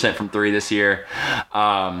 26% from three this year.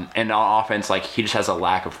 And on offense, like, he just has a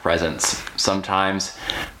lack of presence sometimes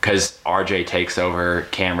because RJ takes over,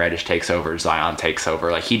 Cam Reddish takes over, Zion takes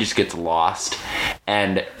over. Like, he just gets lost.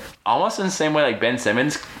 And almost in the same way, like, Ben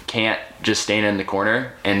Simmons can't just stand in the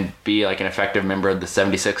corner and be like an effective member of the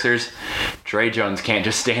 76ers. Tre Jones can't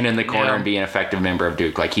just stand in the corner and be an effective member of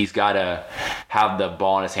Duke. Like, he's got to have the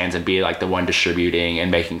ball in his hands and be like the one distributing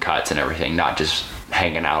and making cuts and everything, not just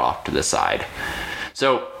hanging out off to the side.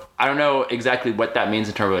 So I don't know exactly what that means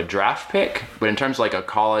in terms of a draft pick, but in terms of like a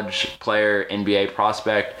college player, NBA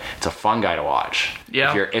prospect, it's a fun guy to watch.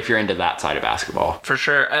 Yeah. If you're into that side of basketball. For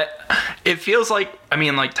sure. It feels like, I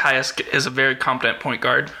mean, like, Tyus is a very competent point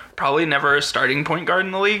guard. Probably never a starting point guard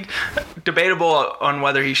in the league. Debatable on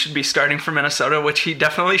whether he should be starting for Minnesota, which he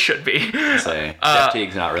definitely should be. Jeff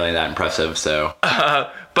Teague's not really that impressive, so.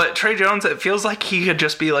 But Tre Jones, it feels like he could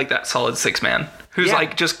just be like that solid six man who's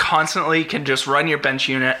like just constantly can just run your bench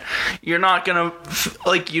unit. You're not going to,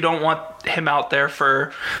 like, you don't want him out there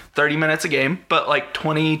for 30 minutes a game, but like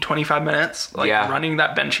 20, 25 minutes, like running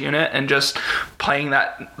that bench unit and just playing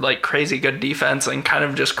that like crazy good defense and kind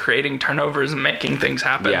of just creating turnovers and making things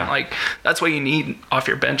happen. Yeah. Like, that's what you need off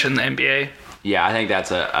your bench in the NBA. Yeah, I think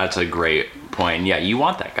that's a great point. And yeah, you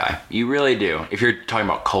want that guy. You really do. If you're talking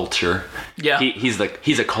about culture, he's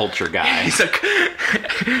a culture guy.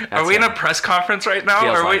 Are we in a press conference right now?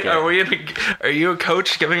 Are you a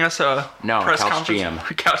coach giving us a press Couch conference?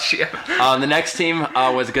 GM. Couch GM. The next team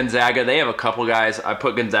was Gonzaga. They have a couple guys. I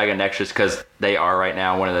put Gonzaga next just because they are right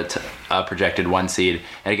now one of the projected one seed.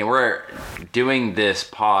 And again, we're doing this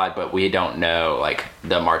pod, but we don't know like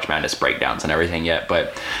the March Madness breakdowns and everything yet.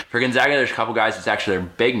 But for Gonzaga, there's a couple guys. It's actually their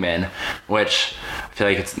big men, which I feel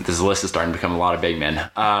like this list is starting to become a lot of big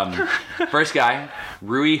men. First guy,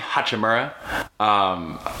 Rui Hachimura,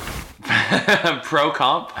 pro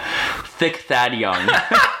comp, thick Thad Young.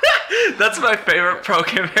 That's my favorite pro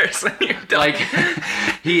comparison you've done. Like,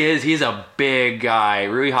 he's a big guy.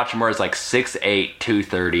 Rui Hachimura is like 6'8",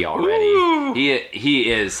 230 already. Ooh. He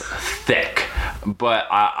is thick, but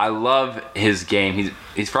I love his game.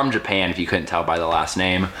 He's from Japan, if you couldn't tell by the last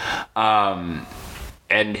name.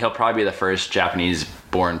 And he'll probably be the first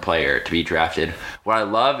Japanese-born player to be drafted. What I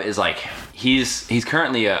love is, like, he's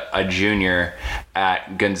currently a junior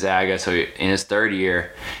at Gonzaga, so in his third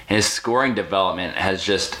year, and his scoring development has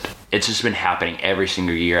just been happening every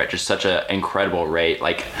single year at just such an incredible rate.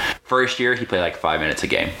 Like, first year, he played like 5 minutes a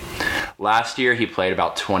game. Last year, he played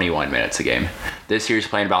about 21 minutes a game. This year, he's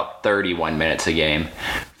playing about 31 minutes a game.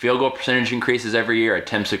 Field goal percentage increases every year.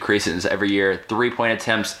 Attempts increases every year. 3-point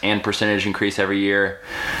attempts and percentage increase every year.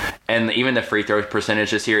 And even the free throw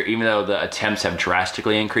percentage this year, even though the attempts have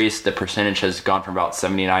drastically increased, the percentage has gone from about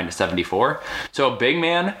 79 to 74. So a big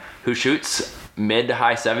man who shoots mid to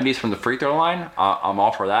high 70s from the free throw line, I'm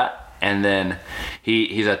all for that. And then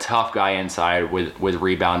he's a tough guy inside with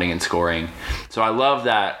rebounding and scoring. So I love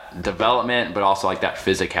that development, but also like that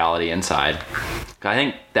physicality inside. I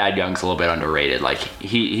think Thad Young's a little bit underrated. Like,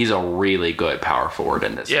 he's a really good power forward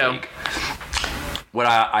in this league. What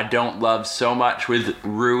I don't love so much with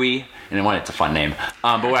Rui, and it's a fun name,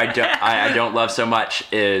 but what I don't love so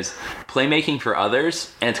much is playmaking for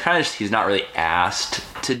others, and it's kind of just he's not really asked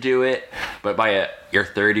to do it, but by your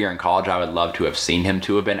third year in college, I would love to have seen him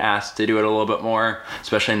to have been asked to do it a little bit more,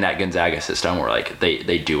 especially in that Gonzaga system where like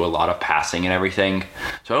they do a lot of passing and everything.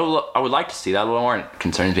 So I would like to see that a little more, and it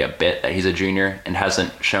concerns me a bit that he's a junior and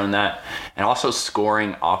hasn't shown that. And also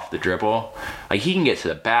scoring off the dribble, like he can get to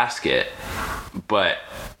the basket, but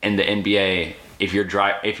in the NBA, if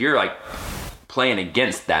you're like playing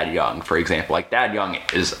against Thad Young, for example, like Thad Young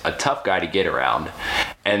is a tough guy to get around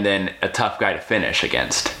and then a tough guy to finish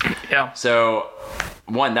against. Yeah. So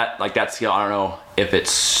one, that skill, I don't know if it's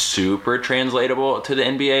super translatable to the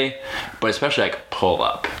NBA, but especially like pull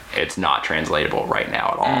up, it's not translatable right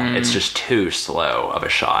now at all. It's just too slow of a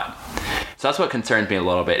shot. So that's what concerns me a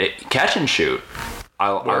little bit. Catch and shoot, I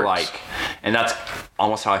like, and that's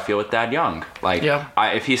almost how I feel with Thad Young. Like,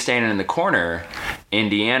 if he's standing in the corner,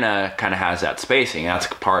 Indiana kind of has that spacing. That's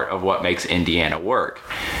part of what makes Indiana work.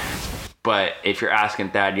 But if you're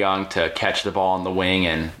asking Thad Young to catch the ball on the wing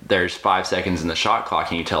and there's 5 seconds in the shot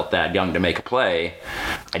clock and you tell Thad Young to make a play,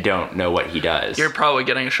 I don't know what he does. You're probably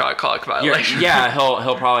getting a shot clock violation. Yeah,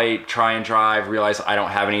 he'll probably try and drive, realize I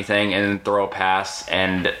don't have anything, and then throw a pass,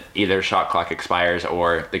 and either shot clock expires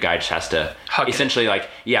or the guy just has to essentially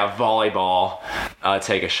volleyball,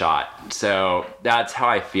 take a shot. So that's how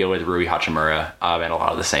I feel with Rui Hachimura in a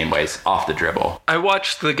lot of the same ways, off the dribble. I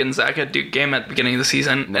watched the Gonzaga Duke game at the beginning of the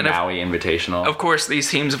season. The Maui Invitational. Of course, these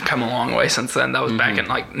teams have come a long way since then. That was back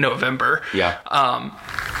in November. Yeah.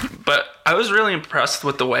 But I was really impressed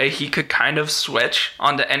with the way he could kind of switch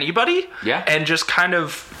onto anybody. Yeah. And just kind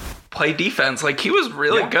of play defense. Like, he was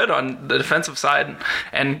really good on the defensive side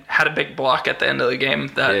and had a big block at the end of the game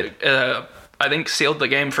that I think sealed the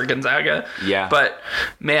game for Gonzaga. Yeah. But,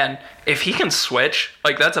 man, if he can switch,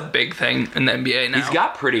 that's a big thing in the NBA now. He's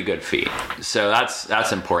got pretty good feet. So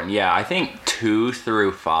that's important. Yeah, I think 2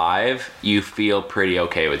 through 5, you feel pretty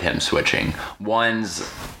okay with him switching. 1's,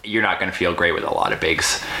 you're not going to feel great with a lot of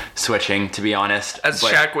bigs switching, to be honest. As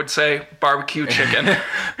Shaq would say, barbecue chicken.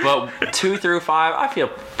 But 2 through 5, I feel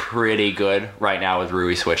pretty good right now with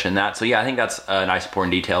Rui switching that. So, yeah, I think that's a nice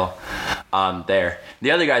important detail there. The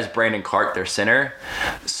other guy is Brandon Clark, their center.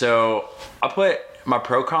 So I put my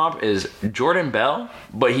pro comp is Jordan Bell,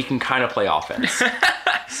 but he can kind of play offense.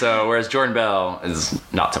 So whereas Jordan Bell is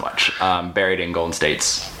not so much buried in Golden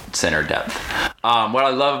State's center depth. What I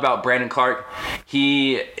love about Brandon Clark,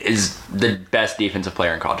 he is the best defensive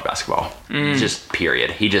player in college basketball. Just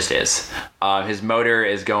period. He just is. His motor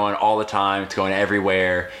is going all the time. It's going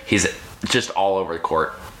everywhere. He's just all over the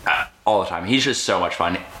court all the time. He's just so much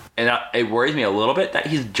fun. And it worries me a little bit that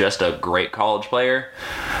he's just a great college player,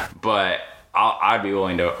 but I'd be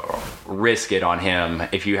willing to risk it on him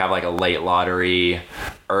if you have a late lottery,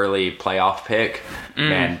 early playoff pick.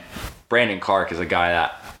 Man, Brandon Clark is a guy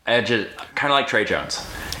that just kind of like Trey Jones.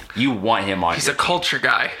 You want him on. He's a culture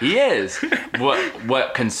guy. He is.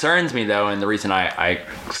 What concerns me though, and the reason I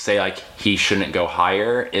say he shouldn't go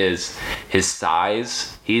higher is his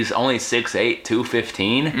size. He's only 6'8",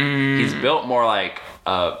 215. He's built more like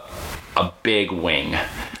a big wing.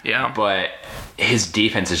 Yeah. But his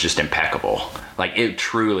defense is just impeccable. It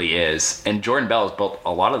truly is. And Jordan Bell is built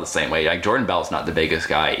a lot of the same way. Jordan Bell's not the biggest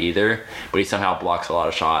guy either, but he somehow blocks a lot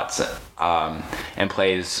of shots and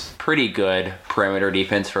plays pretty good perimeter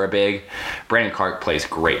defense for a big. Brandon Clark plays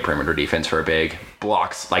great perimeter defense for a big.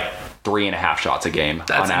 Blocks 3.5 shots a game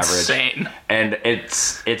on average. That's insane. And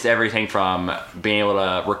it's everything from being able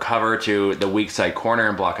to recover to the weak side corner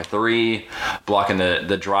and block a 3, blocking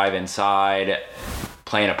the drive inside,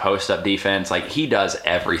 playing a post-up defense. He does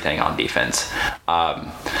everything on defense.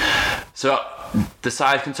 So the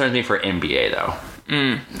size concerns me for NBA, though.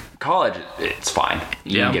 College, it's fine.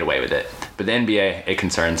 You can get away with it. But the NBA, it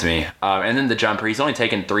concerns me. And then the jumper, he's only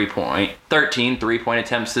taken 13 three-point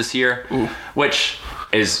attempts this year, which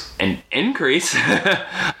is an increase.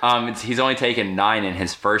 He's only taken 9 in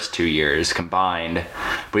his first 2 years combined,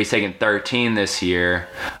 but he's taken 13 this year,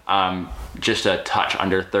 just a touch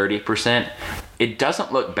under 30%. It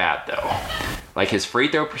doesn't look bad, though. His free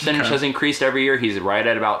throw percentage has increased every year. He's right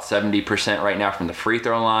at about 70% right now from the free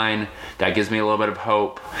throw line. That gives me a little bit of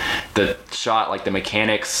hope. The shot, the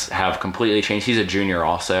mechanics have completely changed. He's a junior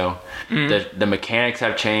also. The mechanics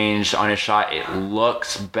have changed on his shot. It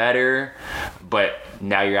looks better, but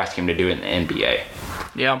now you're asking him to do it in the NBA.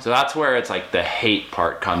 Yeah. So that's where it's the hate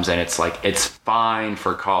part comes in. It's it's fine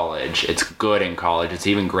for college. It's good in college. It's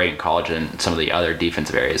even great in college and some of the other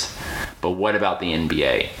defensive areas. But what about the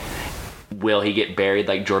NBA? Will he get buried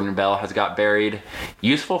like Jordan Bell has got buried?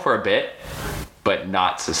 Useful for a bit, but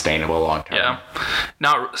not sustainable long term. Yeah.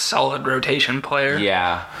 Not solid rotation player.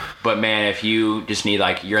 Yeah. But man, if you just need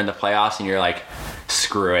you're in the playoffs and you're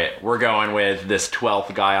screw it, we're going with this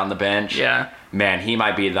 12th guy on the bench. Yeah. Man, he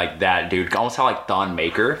might be that dude. Almost how Thon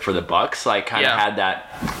Maker for the Bucks kind of had that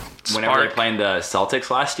whenever they were playing the Celtics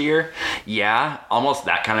last year. Yeah, almost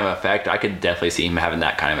that kind of effect. I could definitely see him having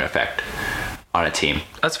that kind of an effect on a team.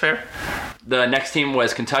 That's fair. The next team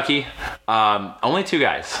was Kentucky. Only 2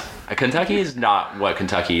 guys. Kentucky is not what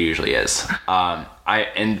Kentucky usually is.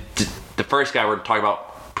 The first guy we're talking about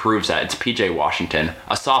proves that. It's PJ Washington,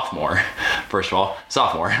 a sophomore. First of all,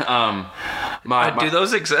 sophomore. Do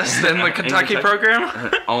those exist in the Kentucky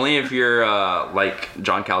program? Only if you're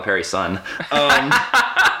John Calipari's son.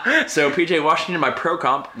 So PJ Washington, my pro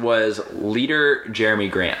comp was leader Jeremy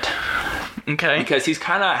Grant. Okay. Because he's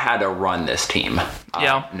kind of had to run this team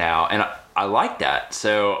now, and I like that.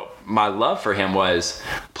 So my love for him was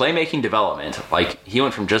playmaking development. He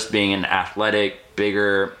went from just being an athletic,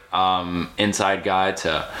 bigger inside guy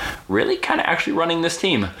to really kind of actually running this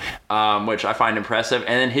team, which I find impressive.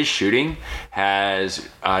 And then his shooting has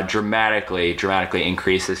dramatically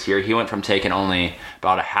increased this year. He went from taking only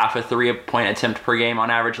about a half a 3-point attempt per game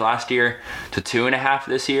on average last year to 2.5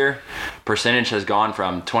 this year. Percentage has gone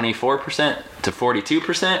from 24% to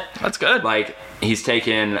 42%. That's good. Like, he's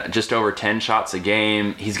taken just over 10 shots a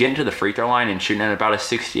game. He's getting to the free throw line and shooting at about a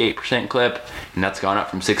 68% clip, and that's gone up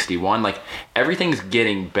from 61. Like, everything's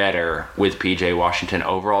getting better with PJ Washington.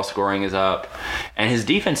 Overall scoring is up, and his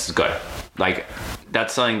defense is good. Like,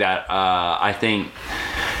 that's something that I think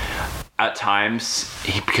at times,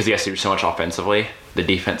 because he has to do so much offensively, the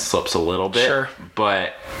defense slips a little bit. Sure.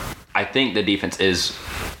 But I think the defense is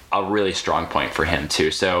a really strong point for him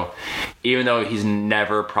too. So even though he's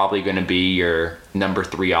never probably going to be your number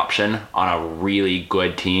 3 option on a really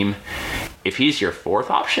good team, if he's your 4th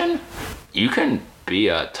option, you can be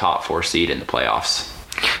a top 4 seed in the playoffs.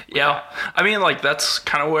 Yeah, I mean, like, that's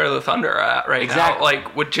kind of where the Thunder are at right now.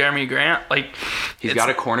 Like, with Jeremy Grant, like, he's got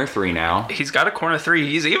a corner 3 now. He's got a corner 3.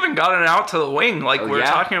 He's even gotten it out to the wing, like we were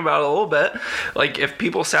talking about a little bit. Like, if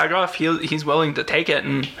people sag off, he's willing to take it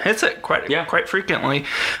and hits it quite frequently.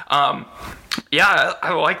 Yeah,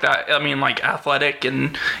 I like that. I mean, like, athletic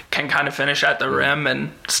and can kind of finish at the rim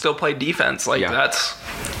and still play defense. Like,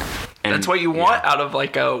 that's what you want out of,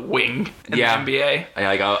 like, a wing in the NBA.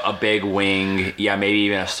 Like a big wing. Yeah, maybe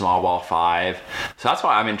even a small ball 5. So that's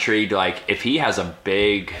why I'm intrigued. Like, if he has a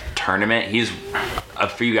big tournament, he's a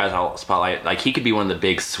few guys I'll spotlight. Like, he could be one of the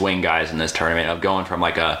big swing guys in this tournament of going from,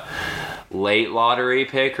 like, a late lottery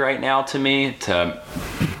pick right now to me to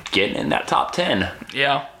getting in that top 10.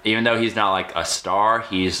 Yeah. Even though he's not like a star,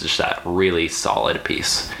 he's just that really solid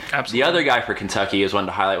piece. Absolutely. The other guy for Kentucky is one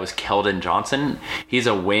to highlight was Keldon Johnson. He's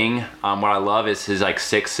a wing. What I love is his like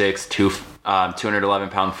 6'6",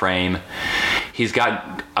 211-pound frame. He's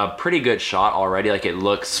got a pretty good shot already. Like, it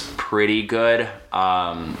looks pretty good.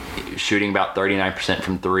 Shooting about 39%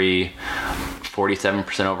 from 3.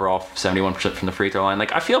 47% overall, 71% from the free throw line.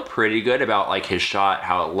 Like, I feel pretty good about, like, his shot,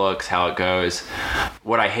 how it looks, how it goes.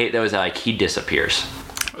 What I hate, though, is that, like, he disappears.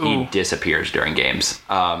 He disappears during games.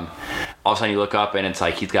 All of a sudden you look up and it's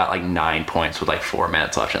like he's got like 9 points with like 4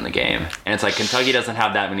 minutes left in the game. And it's like Kentucky doesn't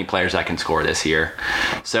have that many players that can score this year.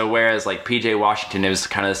 So whereas like PJ Washington, it was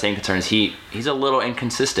kind of the same concerns. He's a little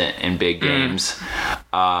inconsistent in big games.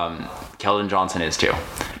 Keldon Johnson is too.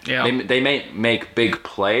 Yeah. They may make big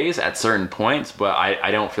plays at certain points, but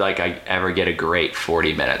I don't feel like I ever get a great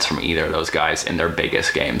 40 minutes from either of those guys in their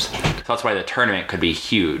biggest games. So that's why the tournament could be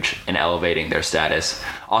huge in elevating their status.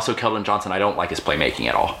 Also, Keldon Johnson, I don't like his playmaking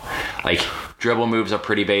at all. Like, dribble moves are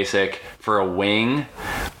pretty basic. For a wing,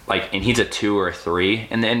 like, and he's a 2 or a 3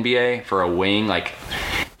 in the NBA. For a wing, like,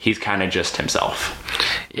 he's kind of just himself.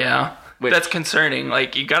 Yeah. That's concerning.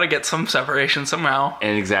 Like, you got to get some separation somehow.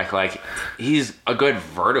 And exactly, like, he's a good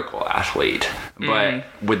vertical athlete, but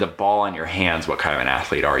with the ball in your hands, what kind of an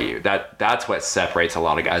athlete are you? That's what separates a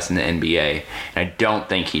lot of guys in the NBA, and I don't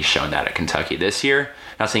think he's shown that at Kentucky this year.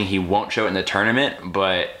 Not saying he won't show it in the tournament,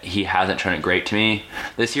 but he hasn't shown it great to me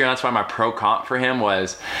this year, and that's why my pro comp for him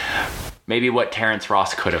was maybe what Terrence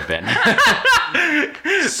Ross could have been.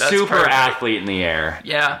 Super perfect. Athlete in the air.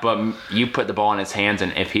 Yeah. But you put the ball in his hands,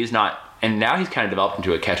 and if he's not... And now he's kind of developed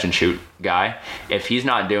into a catch-and-shoot guy. If he's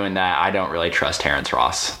not doing that, I don't really trust Terrence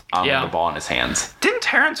Ross with the ball in his hands. Didn't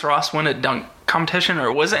Terrence Ross win a dunk competition,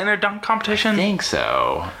 or was it in a dunk competition? I think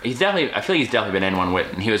so. I feel like he's definitely been in one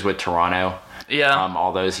with... He was with Toronto. Yeah.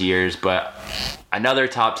 All those years, but another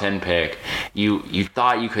top 10 pick. You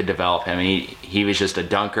thought you could develop him, and he was just a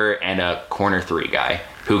dunker and a corner 3 guy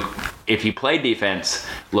who, if he played defense,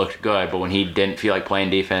 looked good, but when he didn't feel like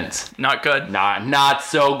playing defense, not good. Not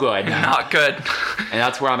so good. Not good. And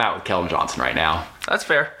that's where I'm at with Keldon Johnson right now. That's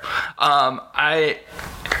fair. I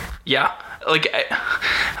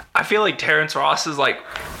feel like Terrence Ross is like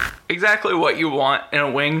exactly what you want in a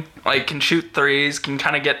wing. Like, can shoot threes, can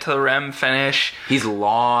kind of get to the rim, finish. He's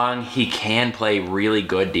long. He can play really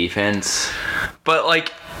good defense. But,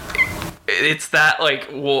 like, it's that, like,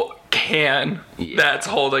 that's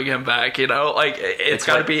holding him back, you know? Like, it's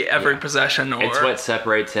got to be every possession. Or it's what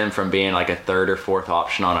separates him from being, like, a 3rd or 4th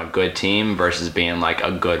option on a good team versus being, like,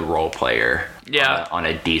 a good role player. Yeah. On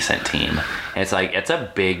a decent team. And it's like, it's a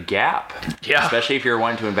big gap. Yeah. Especially if you're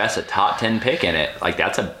wanting to invest a top 10 pick in it. Like,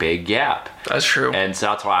 that's a big gap. That's true. And so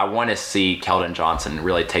that's why I want to see Keldon Johnson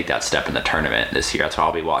really take that step in the tournament this year. That's why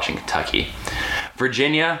I'll be watching Kentucky.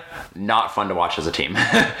 Virginia, not fun to watch as a team.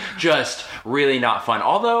 Just really not fun.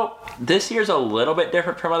 Although this year's a little bit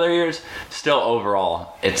different from other years, still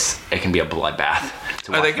overall, it can be a bloodbath.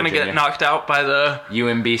 Are they going to get knocked out by the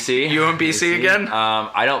UMBC again?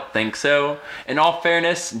 I don't think so. In all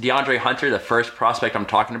fairness, DeAndre Hunter, the first prospect I'm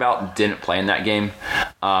talking about, didn't play in that game.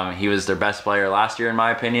 He was their best player last year, in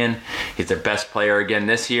my opinion. He's their best player again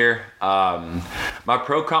this year. My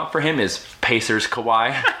pro comp for him is Pacers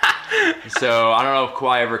Kawhi. So I don't know if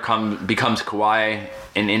Kawhi ever becomes Kawhi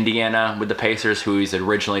in Indiana with the Pacers, who he's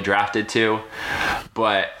originally drafted to,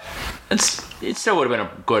 but it still would have been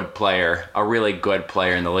a good player, a really good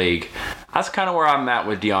player in the league. That's kind of where I'm at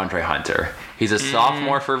with DeAndre Hunter. He's a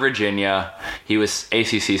sophomore for Virginia. He was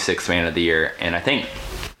ACC Sixth Man of the Year, and I think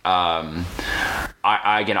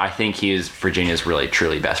I think he is Virginia's really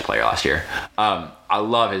truly best player last year. I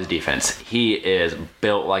love his defense. He is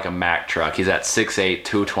built like a Mack truck. He's at 6'8",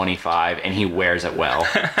 225, and he wears it well.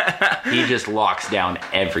 He just locks down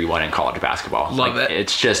everyone in college basketball. Love it.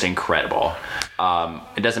 It's just incredible.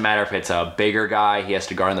 It doesn't matter if it's a bigger guy he has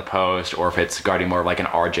to guard in the post, or if it's guarding more of like an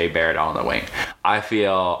RJ Barrett on the wing. I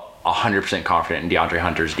feel 100% confident in DeAndre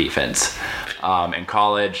Hunter's defense in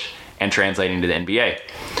college and translating to the NBA.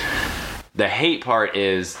 The hate part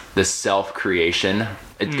is the self-creation.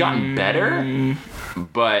 It's gotten better,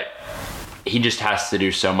 but he just has to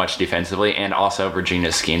do so much defensively, and also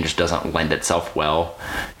Virginia's scheme just doesn't lend itself well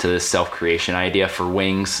to the self-creation idea for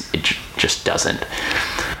wings. It just doesn't.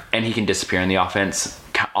 And he can disappear in the offense.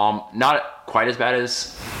 Not quite as bad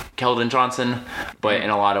as Keldon Johnson, but in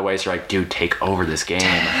a lot of ways you're like, dude, take over this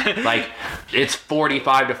game. Like, it's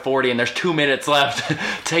 45-40 and there's 2 minutes left.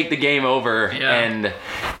 Take the game over. Yeah.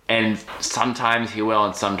 And sometimes he will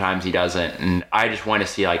and sometimes he doesn't, and I just want to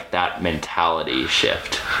see like that mentality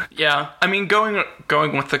shift. Yeah, I mean, going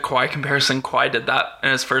with the Kawhi comparison, Kawhi did that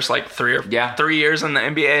in his first like 3 years in the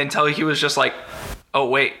NBA until he was just like, oh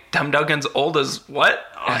wait, Tim Duncan's old as what?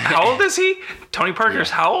 How old is he? Tony Parker's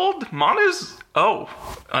how old? Manu's? Oh,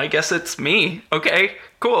 I guess it's me. Okay,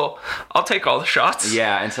 cool. I'll take all the shots.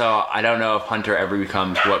 Yeah, and so I don't know if Hunter ever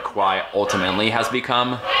becomes what Kawhi ultimately has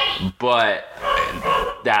become, but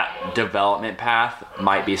that development path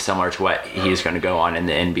might be similar to what he's going to go on in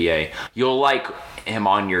the NBA. You'll like him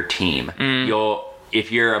on your team. If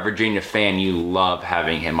you're a Virginia fan, you love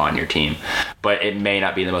having him on your team, but it may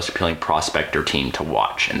not be the most appealing prospect or team to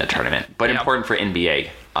watch in the tournament, but important for NBA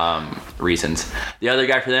reasons. The other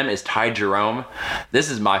guy for them is Ty Jerome. This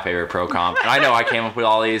is my favorite pro comp, and I know I came up with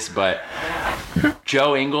all these, but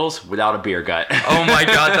Joe Ingles without a beer gut. Oh my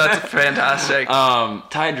god, that's fantastic.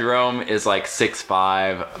 Ty Jerome is like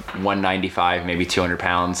 6'5", 195, maybe 200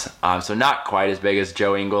 pounds, so not quite as big as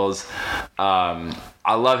Joe Ingles.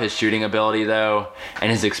 I love his shooting ability, though, and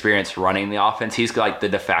his experience running the offense. He's like the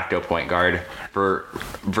de facto point guard for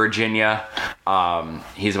Virginia.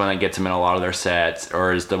 He's the one that gets them in a lot of their sets,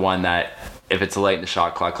 or is the one that, if it's late in the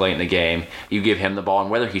shot clock, late in the game, you give him the ball, and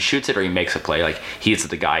whether he shoots it or he makes a play, like, he's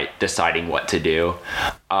the guy deciding what to do.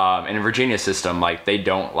 And in Virginia's system, like, they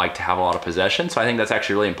don't like to have a lot of possession, so I think that's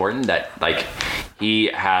actually really important that, like, he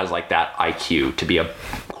has, like, that IQ to be a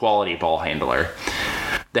quality ball handler.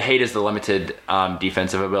 The hate is the limited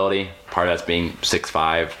defensive ability. Part of that's being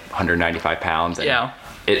 6'5", 195 pounds. And yeah.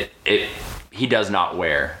 He does not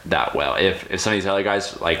wear that well. If some of these other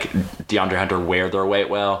guys like DeAndre Hunter wear their weight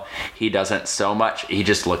well, he doesn't so much. He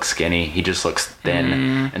just looks skinny. He just looks thin.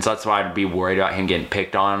 And so that's why I'd be worried about him getting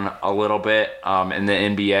picked on a little bit in the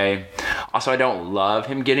NBA. Also, I don't love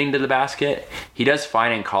him getting to the basket. He does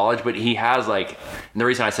fine in college, but he has like, and the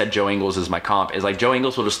reason I said Joe Ingles is my comp is like Joe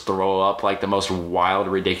Ingles will just throw up like the most wild,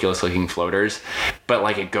 ridiculous looking floaters, but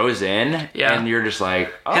like it goes in, and you're just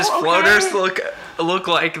like, oh, his floaters look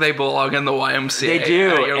like they belong in the YMCA. They do,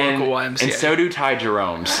 your local YMCA. And so do Ty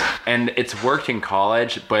Jerome's. And it's worked in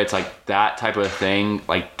college, but it's like that type of thing.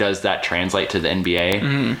 Like, does that translate to the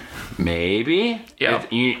NBA? Maybe. Yeah.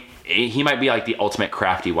 He might be like the ultimate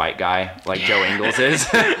crafty white guy, like Joe Ingles is.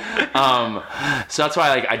 So that's why,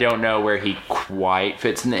 like, I don't know where he quite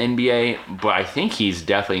fits in the NBA, but I think he's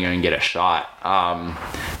definitely going to get a shot.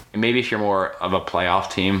 And maybe if you're more of a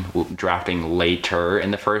playoff team drafting later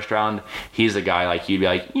in the first round, he's a guy like you'd be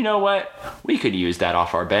like, you know what, we could use that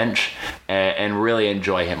off our bench and really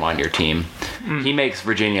enjoy him on your team. He makes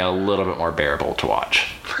Virginia a little bit more bearable to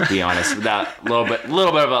watch, to be honest. With that little bit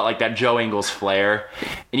about like that Joe Ingles flair.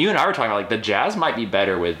 And you and I were talking about like the Jazz might be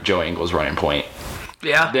better with Joe Ingles running point.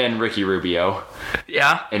 Yeah. Than Ricky Rubio.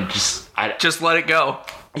 Yeah. And just let it go.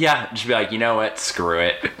 Yeah, just be like, you know what, screw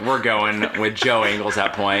it. We're going with Joe Ingles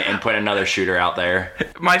at point and put another shooter out there.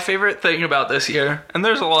 My favorite thing about this year, and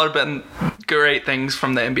there's a lot of been great things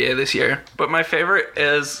from the NBA this year. But my favorite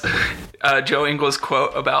is Joe Ingles'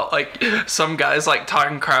 quote about like some guys like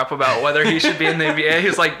talking crap about whether he should be in the NBA.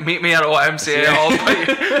 He's like, "Meet me at a YMCA.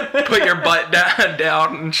 I'll put your butt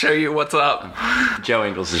down and show you what's up." Joe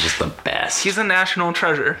Ingles is just the best. He's a national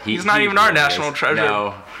treasure. He's not even our national treasure.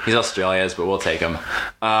 No, he's Australia's, but we'll take him.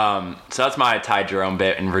 So that's my Ty Jerome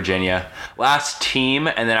bit in Virginia. Last team,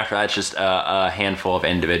 and then after that, it's just a handful of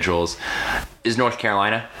individuals, is North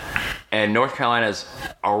Carolina. And North Carolina's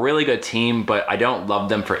a really good team, but I don't love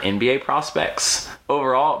them for NBA prospects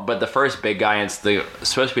overall. But the first big guy, it's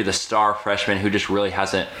supposed to be the star freshman who just really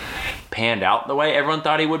hasn't panned out the way everyone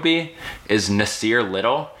thought he would be, is Nasir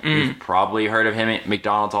Little. You've probably heard of him at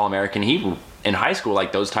McDonald's All-American. He, in high school,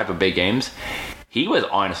 like those type of big games, he was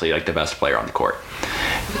honestly like the best player on the court.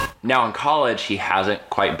 Now in college, he hasn't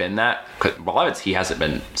quite been that. Cause a lot of he hasn't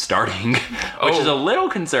been starting, which is a little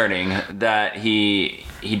concerning that he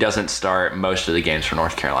doesn't start most of the games for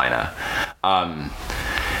North Carolina.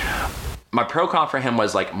 My pro comp for him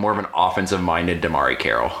was like more of an offensive-minded Damari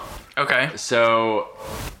Carroll. Okay. So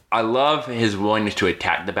I love his willingness to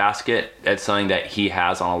attack the basket. It's something that he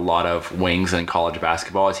has on a lot of wings in college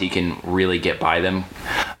basketball, is he can really get by them.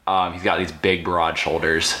 He's got these big, broad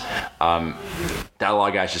shoulders that a lot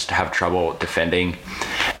of guys just have trouble defending.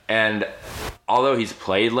 And although he's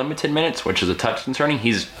played limited minutes, which is a touch concerning,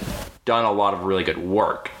 he's done a lot of really good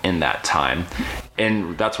work in that time.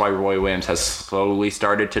 And that's why Roy Williams has slowly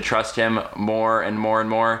started to trust him more and more and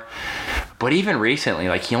more. But even recently,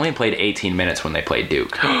 like, he only played 18 minutes when they played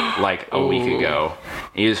Duke, like a week ago.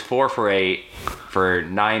 He was 4 for 8 for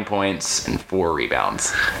 9 points and 4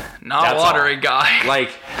 rebounds. Not a lottery guy. Like,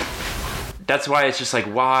 that's why it's just like,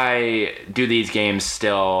 why do these games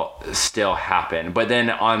still happen? But then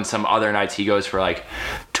on some other nights, he goes for like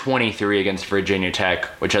 23 against Virginia Tech,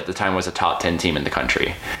 which at the time was a top 10 team in the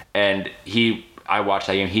country. And I watched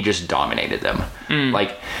that game, he just dominated them.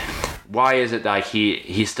 Like, why is it that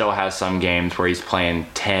he still has some games where he's playing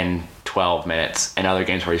 10, 12 minutes and other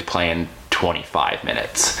games where he's playing 25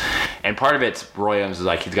 minutes? And part of it's Roy Williams is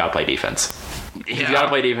like, he's got to play defense. He's got to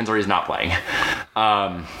play defense or he's not playing.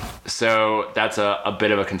 So that's a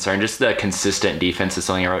bit of a concern. Just the consistent defense is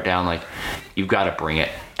something I wrote down. Like, you've got to bring it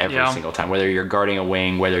every single time, whether you're guarding a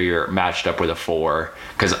wing, whether you're matched up with a 4.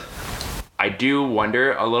 Because I do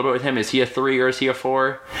wonder a little bit with him, is he a 3 or is he a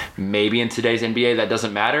 4? Maybe in today's NBA that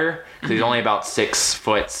doesn't matter, because he's only about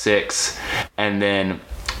 6'6", and then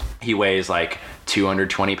he weighs like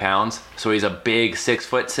 220 pounds. So he's a big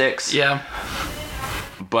 6'6". Yeah.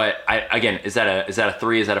 But again, is that a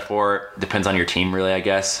 3? Is that a 4? Depends on your team, really, I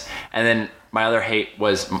guess. And then my other hate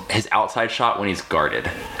was his outside shot when he's guarded.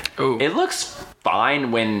 Ooh. It looks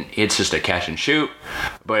fine when it's just a catch and shoot,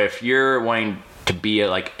 but if you're wanting to be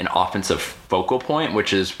like an offensive focal point,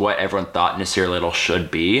 which is what everyone thought Nasir Little should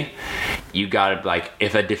be, you gotta, like,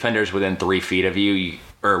 if a defender's within 3 feet of you,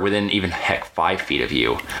 or within even 5 feet of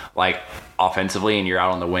you, like offensively, and you're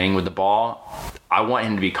out on the wing with the ball, I want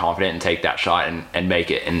him to be confident and take that shot and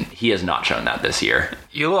make it, and he has not shown that this year.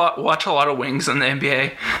 You watch a lot of wings in the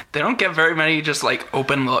NBA. They don't get very many just like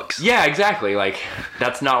open looks. Yeah, exactly. Like,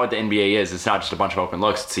 that's not what the NBA is. It's not just a bunch of open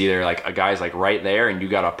looks. It's either like a guy's like right there and you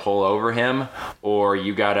got to pull over him, or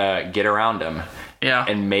you got to get around him. Yeah.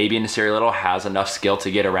 And maybe Nasir Little has enough skill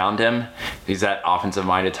to get around him. He's that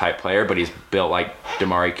offensive-minded type player, but he's built like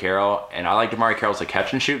Damari Carroll. And I like Damari Carroll as a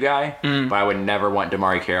catch-and-shoot guy, but I would never want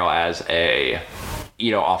Damari Carroll as a,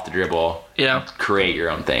 off the dribble, create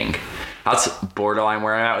your own thing. That's borderline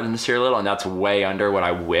where I'm at with Nasir Little, and that's way under what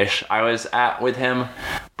I wish I was at with him.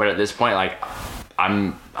 But at this point, like,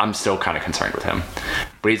 I'm still kind of concerned with him.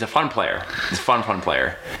 But he's a fun player. He's a fun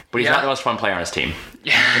player. But he's not the most fun player on his team.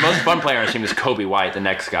 Yeah. The most fun player on his team is Kobe White, the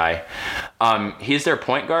next guy. He's their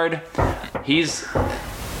point guard. He's,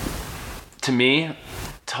 to me,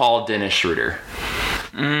 tall Dennis Schroeder.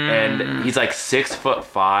 And he's like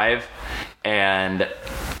 6'5" and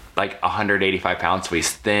like 185 pounds, so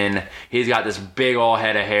he's thin. He's got this big old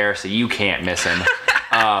head of hair, so you can't miss him.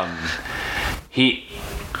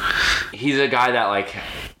 He's a guy that, like,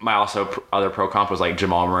 my other pro comp was like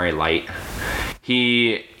Jamal Murray light.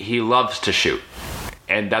 He loves to shoot,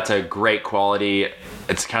 and that's a great quality.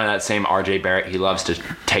 It's kind of that same RJ Barrett. He loves to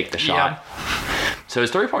take the shot. Yeah. So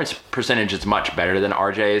his 3-point percentage is much better than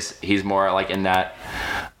RJ's. He's more like in that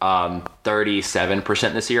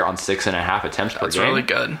 37% this year on 6.5 attempts per game. That's really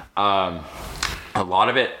good. A lot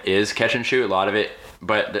of it is catch and shoot. A lot of it,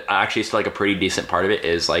 but actually still like a pretty decent part of it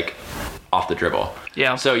is like off the dribble.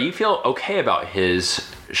 Yeah. So you feel okay about his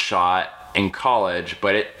shot in college,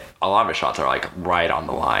 but a lot of his shots are like right on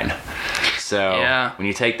the line. So when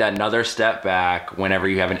you take that another step back, whenever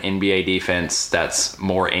you have an NBA defense that's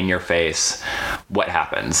more in your face, what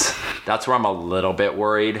happens? That's where I'm a little bit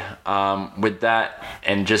worried with that,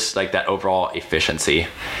 and just like that overall efficiency.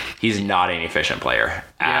 He's not an efficient player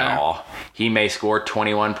at all. He may score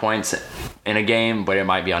 21 points in a game, but it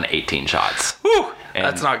might be on 18 shots. Whew,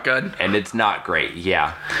 that's not good. And it's not great,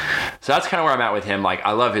 So that's kind of where I'm at with him. Like,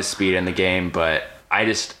 I love his speed in the game, but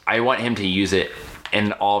I want him to use it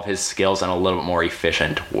in all of his skills in a little bit more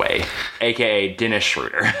efficient way, a.k.a. Dennis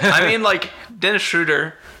Schroeder. I mean, like, Dennis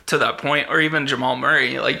Schroeder, to that point, or even Jamal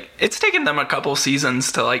Murray, like, it's taken them a couple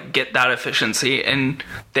seasons to, like, get that efficiency in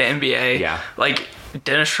the NBA. Yeah. Like,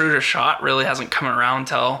 Dennis Schroeder's shot really hasn't come around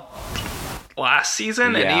till last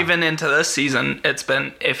season, and even into this season, it's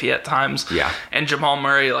been iffy at times. Yeah. And Jamal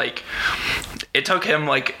Murray, like, it took him,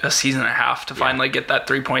 like, a season and a half to finally get that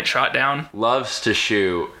three-point shot down. Loves to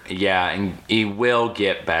shoot, and he will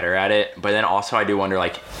get better at it, but then also I do wonder,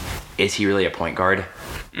 like, is he really a point guard?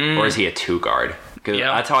 Or is he a two guard? Because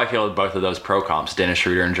that's how I feel with both of those pro comps, Dennis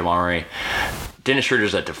Schroeder and Jamal Murray. Dennis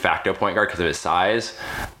Schroeder's a de facto point guard because of his size,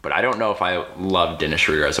 but I don't know if I love Dennis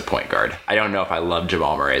Schroeder as a point guard. I don't know if I love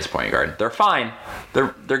Jamal Murray as a point guard. They're fine. They're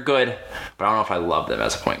good, but I don't know if I love them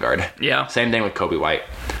as a point guard. Yeah. Same thing with Kobe White.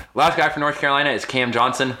 Last guy for North Carolina is Cam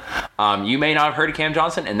Johnson. You may not have heard of Cam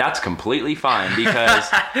Johnson, and that's completely fine because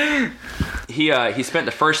he spent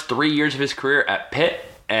the first 3 years of his career at Pitt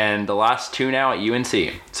and the last 2 now at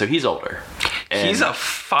UNC. So he's older. And he's a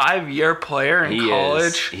 5-year player in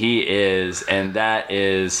college. He is, and that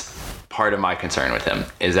is part of my concern with him,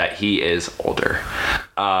 is that he is older.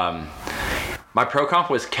 My pro comp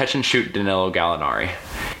was catch and shoot Danilo Gallinari.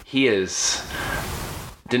 He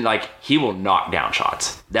will knock down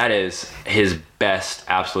shots. That is his best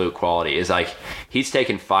absolute quality, is like he's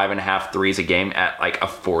taken 5.5 threes a game at like a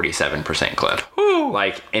 47% clip. Ooh,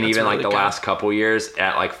 like, and even really like the last couple years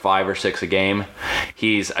at like 5 or 6 a game,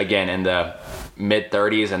 he's again in the mid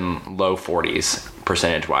 30s and low 40s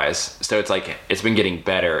percentage wise. So it's like it's been getting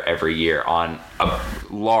better every year on a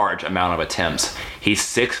large amount of attempts. He's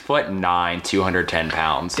 6'9", 210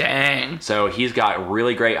 pounds. Dang. So he's got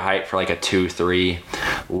really great height for like a 2-3.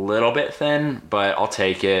 Little bit thin, but I'll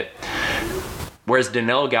take it. Whereas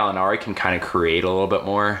Danilo Gallinari can kind of create a little bit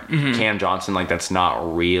more. Mm-hmm. Cam Johnson, like, that's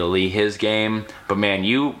not really his game. But man,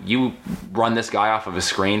 you run this guy off of a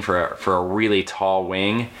screen for a really tall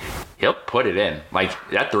wing, he'll put it in. Like,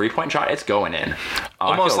 that 3-point shot, it's going in.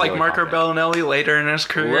 Almost like really Marco Bellinelli later in his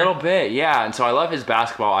career. A little bit, yeah. And so I love his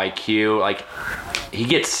basketball IQ. Like, he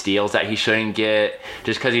gets steals that he shouldn't get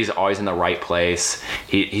just because he's always in the right place.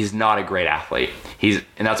 He's not a great athlete.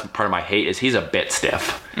 And that's part of my hate, is he's a bit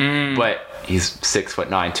stiff. But he's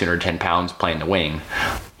 6'9", 210 pounds playing the wing.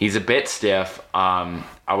 He's a bit stiff. I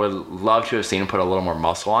would love to have seen him put a little more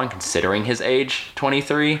muscle on, considering his age,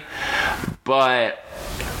 23. But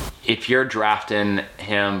if you're drafting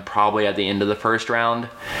him probably at the end of the first round,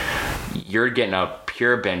 you're getting a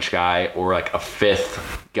pure bench guy or like a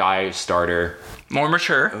 5th guy starter. More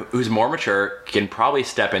mature. Who's more mature, can probably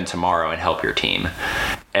step in tomorrow and help your team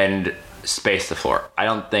and space the floor. I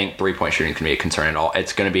don't think 3-point shooting can be a concern at all.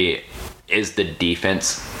 It's going to be, is the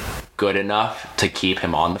defense good enough to keep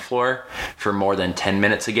him on the floor for more than 10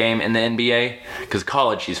 minutes a game in the NBA? Because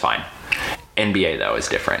college, he's fine. NBA, though, is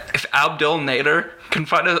different. If Abdel Nader can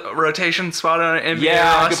find a rotation spot on an NBA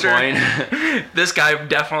roster, good point. This guy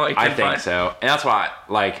definitely can I think so. And that's why,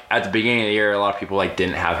 like, at the beginning of the year, a lot of people, like,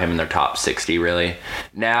 didn't have him in their top 60, really.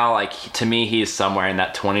 Now, like, to me, he's somewhere in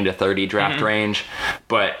that 20 to 30 draft range.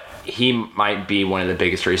 But he might be one of the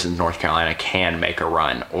biggest reasons North Carolina can make a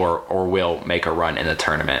run or will make a run in the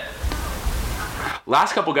tournament.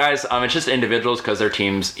 Last couple guys, it's just individuals because their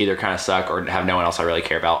teams either kind of suck or have no one else I really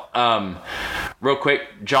care about. Real quick,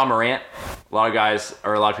 John Morant. A lot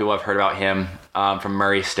of people have heard about him from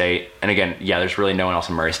Murray State. And again, there's really no one else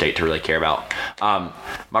in Murray State to really care about.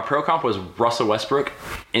 My pro comp was Russell Westbrook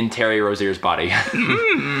in Terry Rozier's body.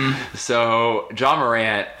 So John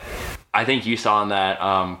Morant, I think you saw in that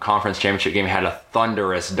conference championship game, he had a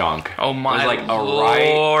thunderous dunk. Oh my, it was like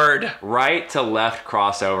Lord. a right to left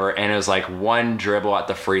crossover, and it was like one dribble at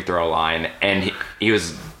the free throw line, and he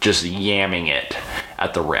was just yamming it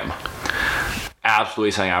at the rim.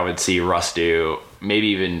 Absolutely something I would see Russ do, maybe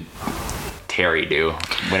even Terry do,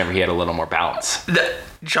 whenever he had a little more bounce.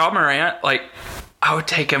 John Morant, like, I would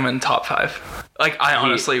take him in top 5. Like, I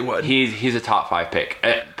honestly would. He's a top 5 pick.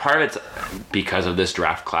 Part of it's because of this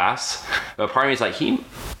draft class, but part of me is like,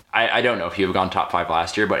 I don't know if he would have gone top 5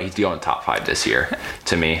 last year, but he's going top 5 this year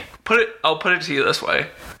to me. I'll put it to you this way.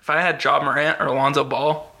 If I had John Morant or Lonzo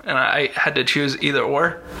Ball and I had to choose either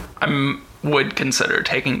or, I'm would consider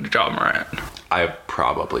taking Ja Morant. I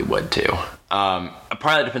probably would too.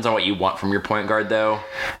 Probably depends on what you want from your point guard, though.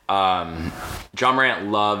 Ja Morant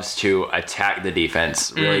loves to attack the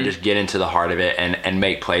defense, really just get into the heart of it and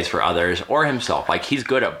make plays for others or himself. Like, he's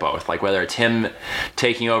good at both. Like, whether it's him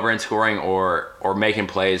taking over and scoring or making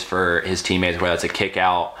plays for his teammates, whether it's a kick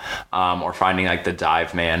out or finding like the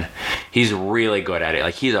dive man, he's really good at it.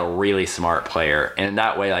 Like, he's a really smart player, and in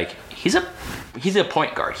that way, like, he's a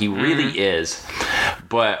point guard. He really is.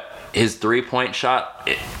 But his 3-point shot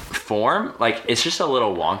form, like, it's just a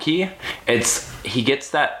little wonky. He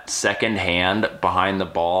gets that second hand behind the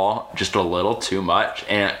ball just a little too much,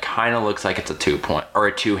 and it kind of looks like it's a 2-point or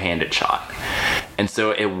a two-handed shot. And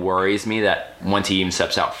so it worries me that once he even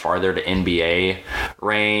steps out farther to NBA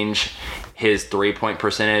range, his 3-point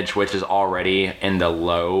percentage, which is already in the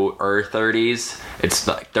lower 30s, it's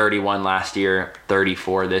like 31 last year,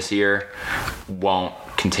 34 this year, won't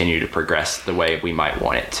continue to progress the way we might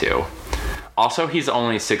want it to. Also, he's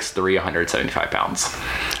only 6'3", 175 pounds.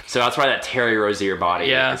 So that's why that Terry Rozier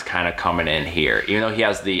body is kind of coming in here. Even though he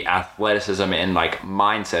has the athleticism and like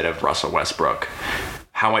mindset of Russell Westbrook,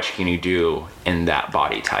 how much can you do in that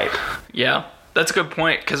body type? Yeah, that's a good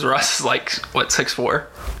point, because Russ is like, what, 6'4"?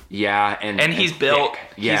 Yeah, and he's built.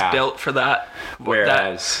 Yeah. He's built for that.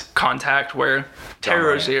 Whereas that contact, where Terry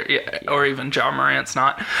Rozier or even Ja Morant's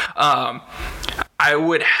not. I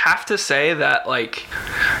would have to say that, like,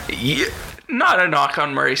 not a knock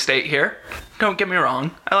on Murray State here. Don't get me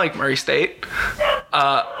wrong. I like Murray State,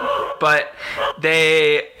 but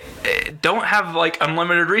they don't have like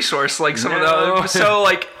unlimited resource like some of the other. So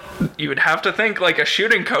like, you would have to think like a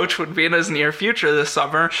shooting coach would be in his near future this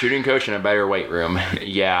summer. Shooting coach in a better weight room.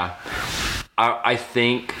 Yeah. I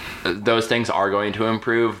think those things are going to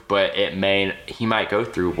improve, but he might go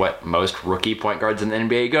through what most rookie point guards in the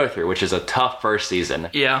NBA go through, which is a tough first season.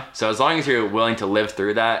 Yeah. So as long as you're willing to live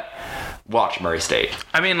through that, watch Murray State.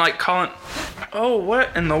 I mean, like Colin. Oh,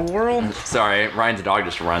 what in the world? Sorry, Ryan's dog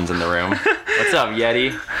just runs in the room. What's up,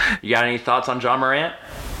 Yeti? You got any thoughts on Ja Morant?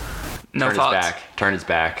 No thoughts. Turn his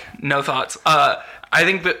back. No thoughts. I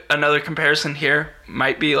think that another comparison here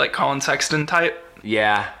might be like Colin Sexton type.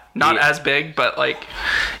 Yeah. Not as big, but like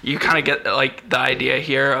you kind of get like the idea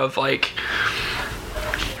here of like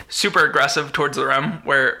super aggressive towards the rim,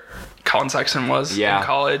 where Colin Sexton was in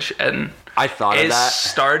college, and I thought of that.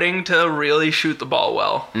 Starting to really shoot the ball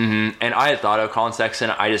well. Mm-hmm. And I had thought of Colin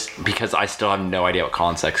Sexton. Because I still have no idea what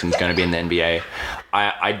Colin Sexton's going to be in the NBA.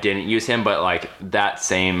 I didn't use him, but like that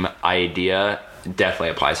same idea definitely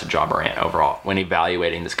applies to Ja Morant overall when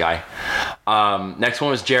evaluating this guy. Next one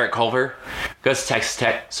was Jarrett Culver. Goes to Texas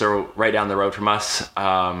Tech, so right down the road from us.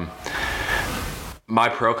 My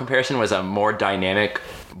pro comparison was a more dynamic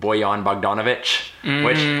Bojan Bogdanovic,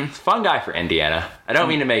 which is a fun guy for Indiana. I don't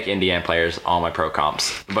mean to make Indiana players all my pro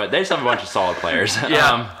comps, but they just have a bunch of solid players.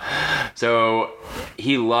 So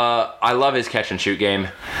I love his catch and shoot game.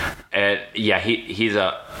 And he's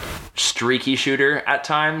a streaky shooter at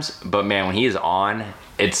times, but man, when he's on,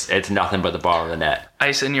 it's nothing but the bottom of the net.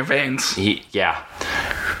 Ice in your veins.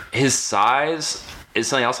 His size is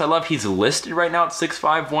something else I love. He's listed right now at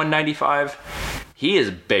 6'5", 195. He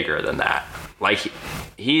is bigger than that. Like,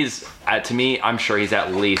 he's, to me, I'm sure he's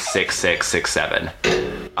at least 6'6",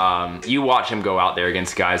 6'7". You watch him go out there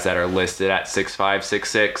against guys that are listed at 6'5",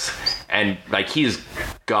 6'6", and like he's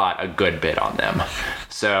got a good bit on them.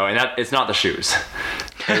 So, and that it's not the shoes.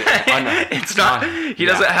 It's not. He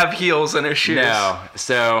doesn't have heels in his shoes. No.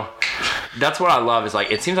 So that's what I love. Is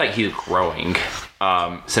like it seems like he's growing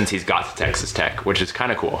since he's got to Texas Tech, which is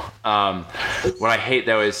kind of cool. What I hate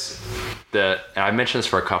though is and I mentioned this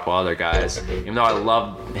for a couple other guys. Even though I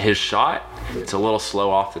love his shot, it's a little slow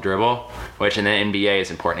off the dribble, which in the NBA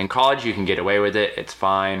is important. In college, you can get away with it. It's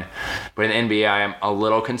fine. But in the NBA, I am a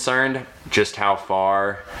little concerned just how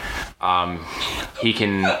far he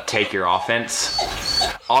can take your offense.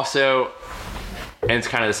 Also, and it's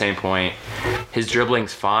kind of the same point, his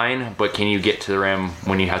dribbling's fine, but can you get to the rim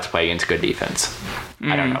when you have to play against good defense?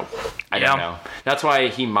 I don't know. I don't know. That's why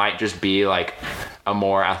he might just be like a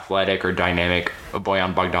more athletic or dynamic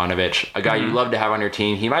Bojan Bogdanovic, a guy you love to have on your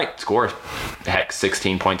team. He might score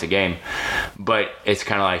 16 points a game, but it's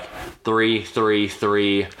kind of like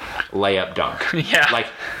 3-3-3 layup dunk. Yeah. Like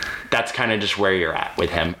that's kind of just where you're at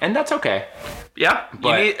with him, and that's okay. Yeah,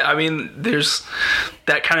 but there's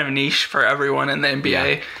that kind of niche for everyone in the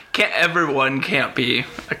NBA. Yeah. Everyone can't be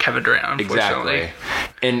a Kevin Durant, unfortunately.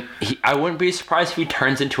 Exactly. And I wouldn't be surprised if he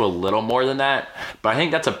turns into a little more than that, but I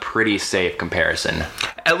think that's a pretty safe comparison.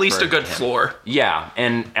 At least a good floor. Yeah,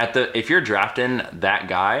 and if you're drafting that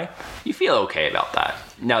guy, you feel okay about that.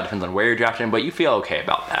 Now it depends on where you're drafting, but you feel okay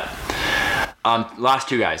about that. Last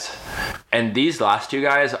two guys. And these last two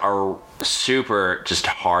guys are super just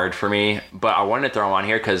hard for me, but I wanted to throw them on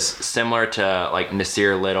here because similar to like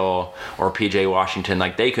Nasir Little or PJ Washington,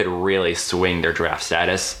 like they could really swing their draft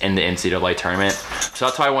status in the NCAA tournament. So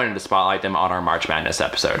that's why I wanted to spotlight them on our March Madness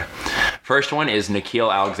episode. First one is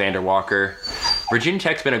Nickeil Alexander-Walker. Virginia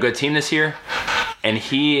Tech's been a good team this year, and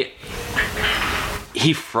he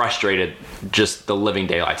frustrated just the living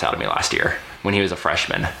daylights out of me last year when he was a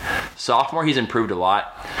freshman. Sophomore, he's improved a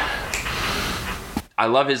lot. I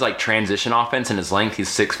love his like transition offense and his length. He's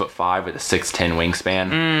 6'5" with a 6'10"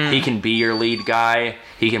 wingspan. He can be your lead guy.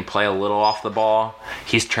 He can play a little off the ball.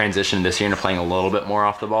 He's transitioned this year into playing a little bit more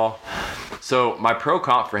off the ball. So my pro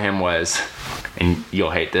comp for him was, and you'll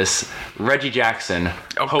hate this, Reggie Jackson.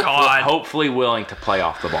 Hopefully willing to play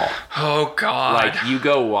off the ball. Oh God! Like you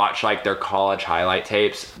go watch like their college highlight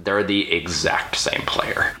tapes, they're the exact same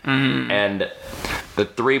player. And the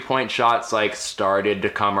 3-point shots like started to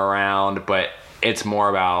come around, but it's more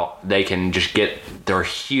about they can just get their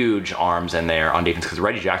huge arms in there on defense because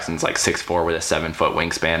Reggie Jackson's like 6'4" with a 7-foot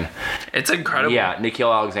wingspan. It's incredible. Yeah,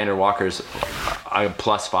 Nickeil Alexander-Walker's a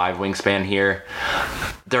 +5 wingspan here.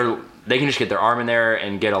 They can just get their arm in there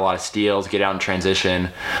and get a lot of steals, get out in transition,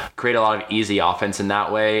 create a lot of easy offense in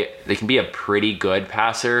that way. They can be a pretty good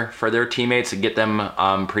passer for their teammates and get them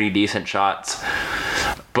pretty decent shots.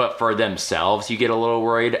 But for themselves, you get a little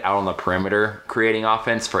worried out on the perimeter creating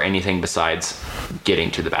offense for anything besides getting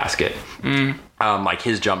to the basket. Like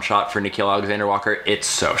his jump shot for Nickeil Alexander-Walker, it's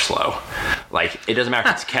so slow. Like it doesn't matter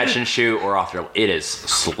if it's catch and shoot or off the dribble, it is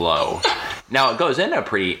slow. Now it goes in a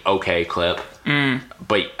pretty okay clip.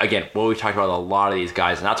 But again, what we've talked about a lot of these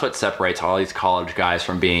guys, and that's what separates all these college guys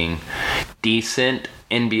from being decent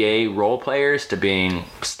NBA role players to being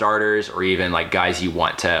starters or even like guys you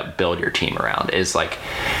want to build your team around, is like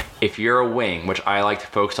if you're a wing, which I like to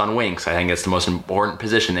focus on wings, I think it's the most important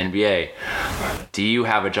position in the NBA. Do you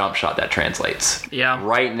have a jump shot that translates? Yeah.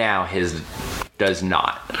 Right now, his does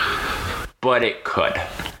not, but it could.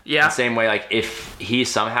 Yeah. The same way, like if he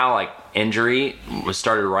somehow like injury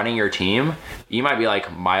started running your team, you might be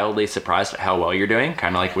like mildly surprised at how well you're doing,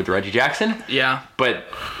 kind of like with Reggie Jackson. Yeah. But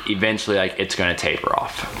eventually, like it's going to taper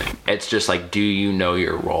off. It's just like, do you know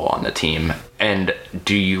your role on the team, and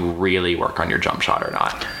do you really work on your jump shot or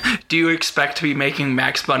not? Do you expect to be making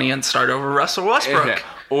max money and start over Russell Westbrook?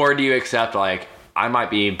 Or do you accept like, I might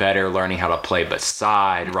be better learning how to play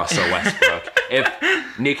beside Russell Westbrook? If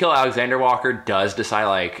Nickeil Alexander-Walker does decide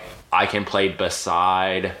like, I can play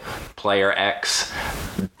beside player X,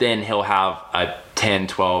 then he'll have a 10,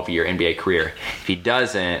 12-year NBA career. If he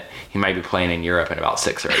doesn't, he might be playing in Europe in about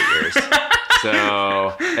 6 or 8 years.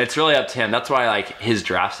 So it's really up to him. That's why like his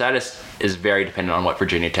draft status is very dependent on what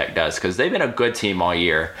Virginia Tech does, because they've been a good team all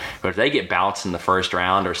year. But if they get bounced in the first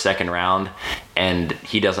round or second round and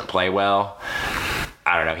he doesn't play well,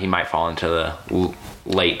 I don't know, he might fall into the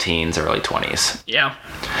late teens, early 20s. Yeah.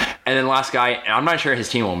 And then last guy, and I'm not sure his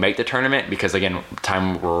team will make the tournament because, again,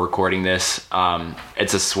 time we're recording this,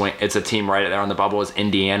 it's a team right there on the bubble, is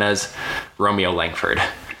Indiana's Romeo Langford.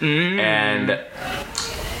 And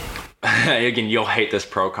again, you'll hate this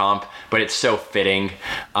pro comp, but it's so fitting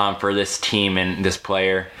for this team and this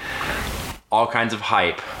player. All kinds of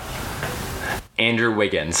hype. Andrew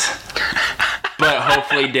Wiggins. But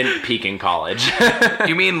hopefully didn't peak in college.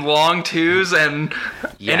 You mean long twos and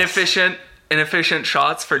Yes. inefficient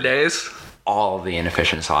shots for days? All of the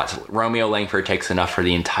inefficient shots. Romeo Langford takes enough for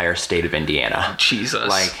the entire state of Indiana. Jesus.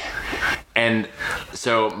 Like, and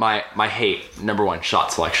so my hate, number one,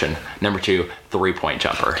 shot selection. Number two, 3-point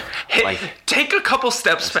jumper. Take a couple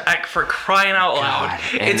steps back, for crying out loud.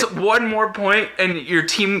 It's one more point and your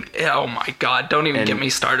team, oh my God, don't even get me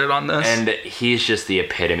started on this. And he's just the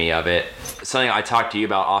epitome of it. Something I talked to you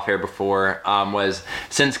about off air before was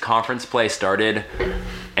since conference play started,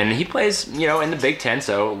 and he plays, in the Big Ten,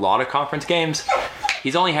 so a lot of conference games.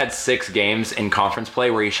 He's only had 6 games in conference play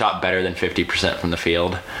where he shot better than 50% from the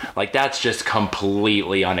field. Like, that's just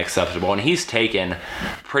completely unacceptable. And he's taken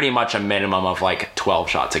pretty much a minimum of like 12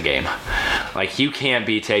 shots a game. Like, you can't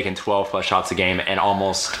be taking 12 plus shots a game and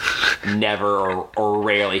almost never or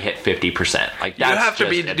rarely hit 50%. Like, that's you have to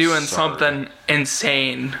be absurd. doing something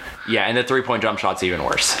insane. Yeah, and the 3-point jump shot's even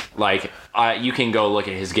worse. Like, you can go look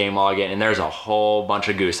at his game log, and there's a whole bunch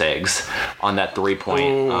of goose eggs on that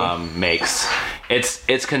 3-point makes.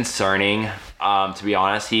 It's concerning, to be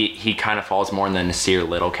honest. He kind of falls more in the Nasir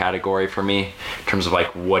Little category for me in terms of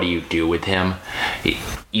like, what do you do with him? He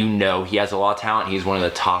has a lot of talent. He's one of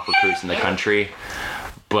the top recruits in the country,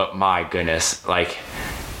 but my goodness, like,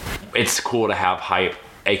 it's cool to have hype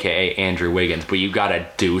aka Andrew Wiggins, but you got to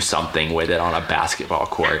do something with it on a basketball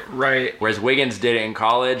court. Right. Whereas Wiggins did it in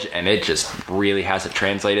college, and it just really hasn't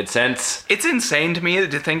translated since. It's insane to me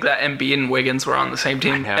to think that Embiid and Wiggins were on the same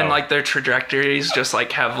team, and like their trajectories just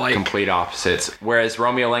like have like complete opposites. Whereas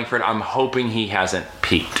Romeo Langford, I'm hoping he hasn't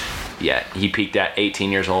peaked yet. He peaked at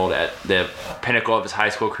 18 years old at the pinnacle of his high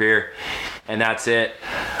school career, and that's it.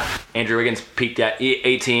 Andrew Wiggins peaked at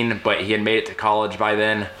 18, but he had made it to college by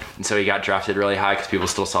then, and so he got drafted really high because people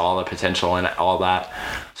still saw all the potential in all that.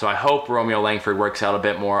 So I hope Romeo Langford works out a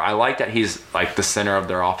bit more. I like that he's like the center of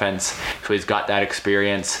their offense, so he's got that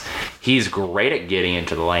experience. He's great at getting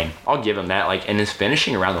into the lane. I'll give him that. Like, and his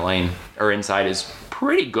finishing around the lane or inside is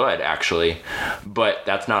pretty good, actually, but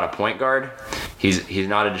that's not a point guard. He's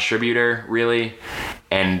not a distributor, really,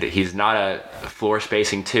 and he's not a floor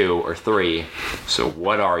spacing 2 or 3. So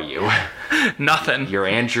what are you? Nothing. You're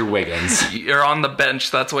Andrew Wiggins. You're on the bench.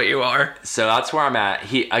 That's what you are. So that's where I'm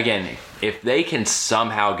at. If they can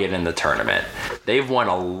somehow get in the tournament, they've won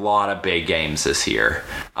a lot of big games this year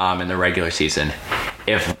in the regular season.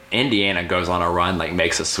 If Indiana goes on a run, like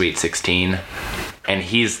makes a Sweet 16, and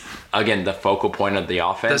he's, again, the focal point of the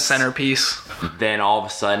offense, the centerpiece, then all of a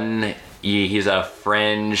sudden he's a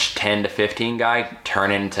fringe 10 to 15 guy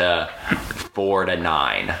turn into 4 to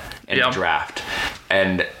 9 in the draft.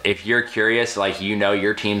 And if you're curious, like,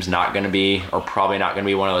 your team's not going to be, or probably not going to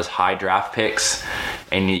be, one of those high draft picks,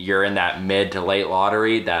 and you're in that mid to late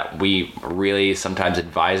lottery that we really sometimes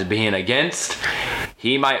advise being against,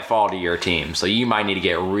 he might fall to your team. So you might need to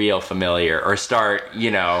get real familiar or start,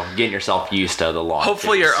 getting yourself used to the long.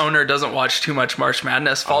 Hopefully your owner doesn't watch too much March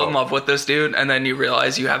Madness, fall in love with this dude, and then you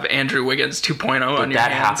realize you have Andrew Wiggins 2.0 on your hands.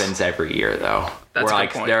 That happens every year, though. That's where, a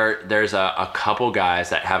like, good point. There's a couple guys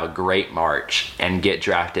that have a great March and get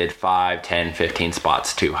drafted 5, 10, 15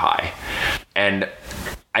 spots too high. And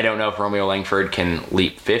I don't know if Romeo Langford can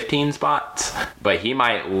leap 15 spots, but he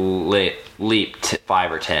might leap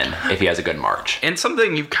 5 or 10 if he has a good March. And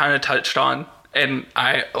something you've kind of touched on, and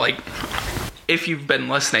I, like, if you've been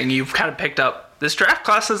listening, you've kind of picked up, this draft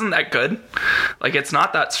class isn't that good. Like, it's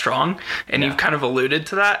not that strong, and you've kind of alluded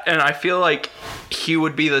to that. And I feel like he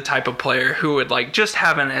would be the type of player who would, like, just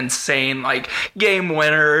have an insane, like, game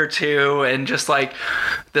winner or two, and just, like,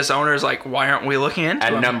 this owner's like, why aren't we looking into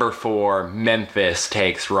him? At number 4, Memphis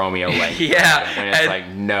takes Romeo Langford. Yeah. And it's like,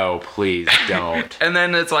 no, please don't. And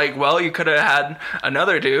then it's like, well, you could have had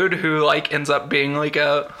another dude who, like, ends up being, like,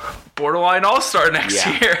 a borderline all-star next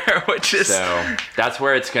year, which is... So that's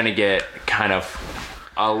where it's going to get kind of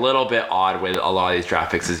a little bit odd with a lot of these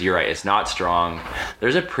draft picks. Is, you're right, it's not strong.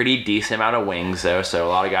 There's a pretty decent amount of wings, though, so a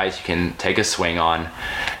lot of guys you can take a swing on.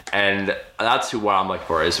 And that's what I'm looking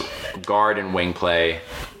for, is guard and wing play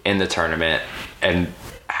in the tournament and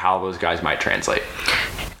how those guys might translate.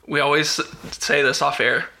 We always say this off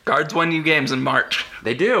air. Guards win you games in March.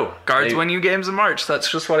 They do. Guards win you games in March.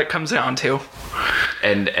 That's just what it comes down to.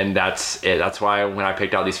 And that's it. That's why when I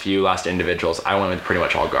picked out these few last individuals, I went with pretty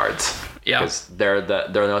much all guards. Yeah. Because they're the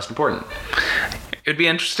most important. It'd be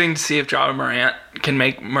interesting to see if Ja Morant can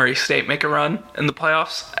make Murray State make a run in the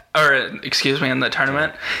playoffs. Or, in the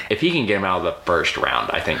tournament. If he can get him out of the first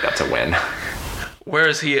round, I think that's a win.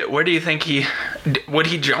 Where do you think would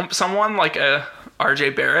he jump someone like a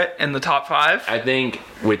RJ Barrett in the top 5? I think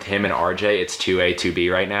with him and RJ, it's 2A,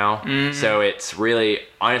 2B right now. Mm-hmm. So it's really,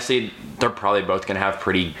 honestly, they're probably both going to have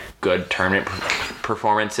pretty good tournament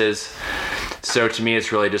performances. So to me,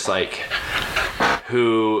 it's really just like,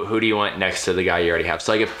 who do you want next to the guy you already have?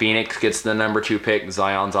 So like if Phoenix gets the number 2 pick,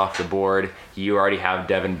 Zion's off the board, you already have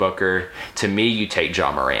Devin Booker. To me, you take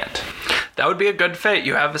Ja Morant. That would be a good fit.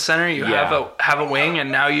 You have a center, you have a wing,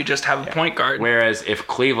 and now you just have a point guard. Whereas if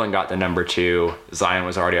Cleveland got the number 2, Zion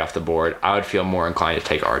was already off the board, I would feel more inclined to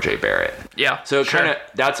take RJ Barrett. Yeah. So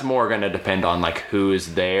that's more going to depend on like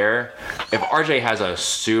who's there. If RJ has a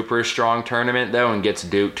super strong tournament though and gets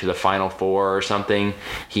Duke to the Final Four or something,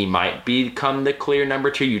 he might become the clear number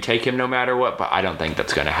 2. You take him no matter what, but I don't think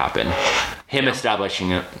that's going to happen. Him establishing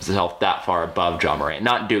himself that far above Ja Morant.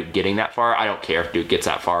 Not Duke getting that far. I don't care if Duke gets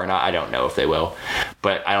that far or not. I don't know if they will.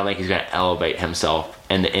 But I don't think he's going to elevate himself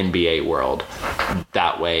in the NBA world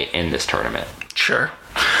that way in this tournament. Sure.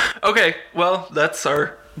 Okay, well, that's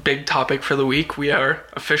our big topic for the week. We are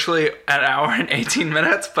officially at an hour and 18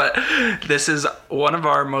 minutes, but this is one of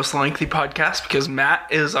our most lengthy podcasts because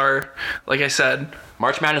Matt is our, like I said...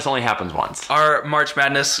 March Madness only happens once. Our March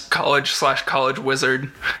Madness college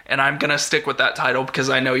wizard, and I'm going to stick with that title because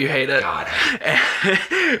I know you hate it. God.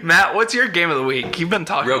 Matt, what's your game of the week? You've been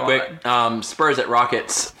talking real quick. Spurs at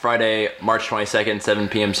Rockets, Friday, March 22nd, 7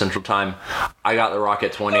 p.m. Central Time. I got the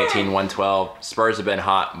Rockets 118-112. Spurs have been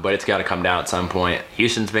hot, but it's got to come down at some point.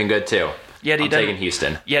 Houston's been good too. I'm taking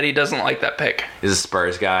Houston. Yet he doesn't like that pick. He's a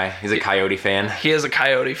Spurs guy. He's a Coyote fan. He is a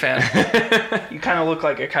Coyote fan. You kind of look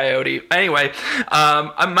like a Coyote. Anyway,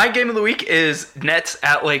 my game of the week is Nets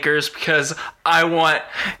at Lakers because I want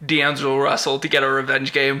D'Angelo Russell to get a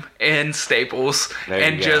revenge game in Staples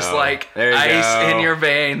and just like ice in your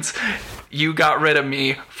veins. You got rid of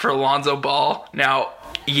me for Lonzo Ball. Now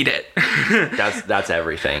eat it. That's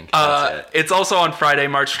everything. That's it. It's also on Friday,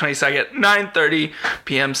 March 22nd, 9:30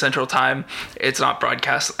 p.m. Central Time. It's not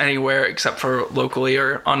broadcast anywhere except for locally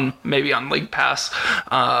or maybe on League Pass.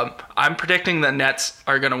 I'm predicting the Nets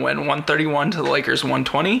are going to win 131 to the Lakers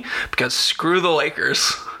 120 because screw the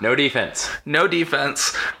Lakers. No defense. No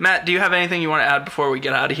defense. Matt, do you have anything you want to add before we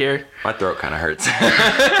get out of here? My throat kind of hurts.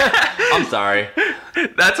 I'm sorry.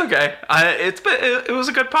 That's okay. It was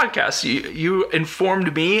a good podcast. You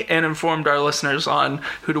informed me and informed our listeners on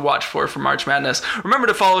who to watch for March Madness. Remember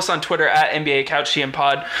to follow us on Twitter at NBA Couch TM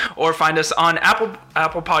Pod or find us on Apple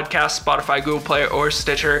Podcasts, Spotify, Google Play, or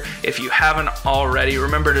Stitcher. If you haven't already,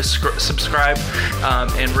 remember to subscribe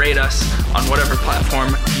and rate us on whatever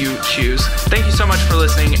platform you choose. Thank you so much for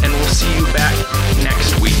listening, and we'll see you back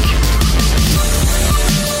next week.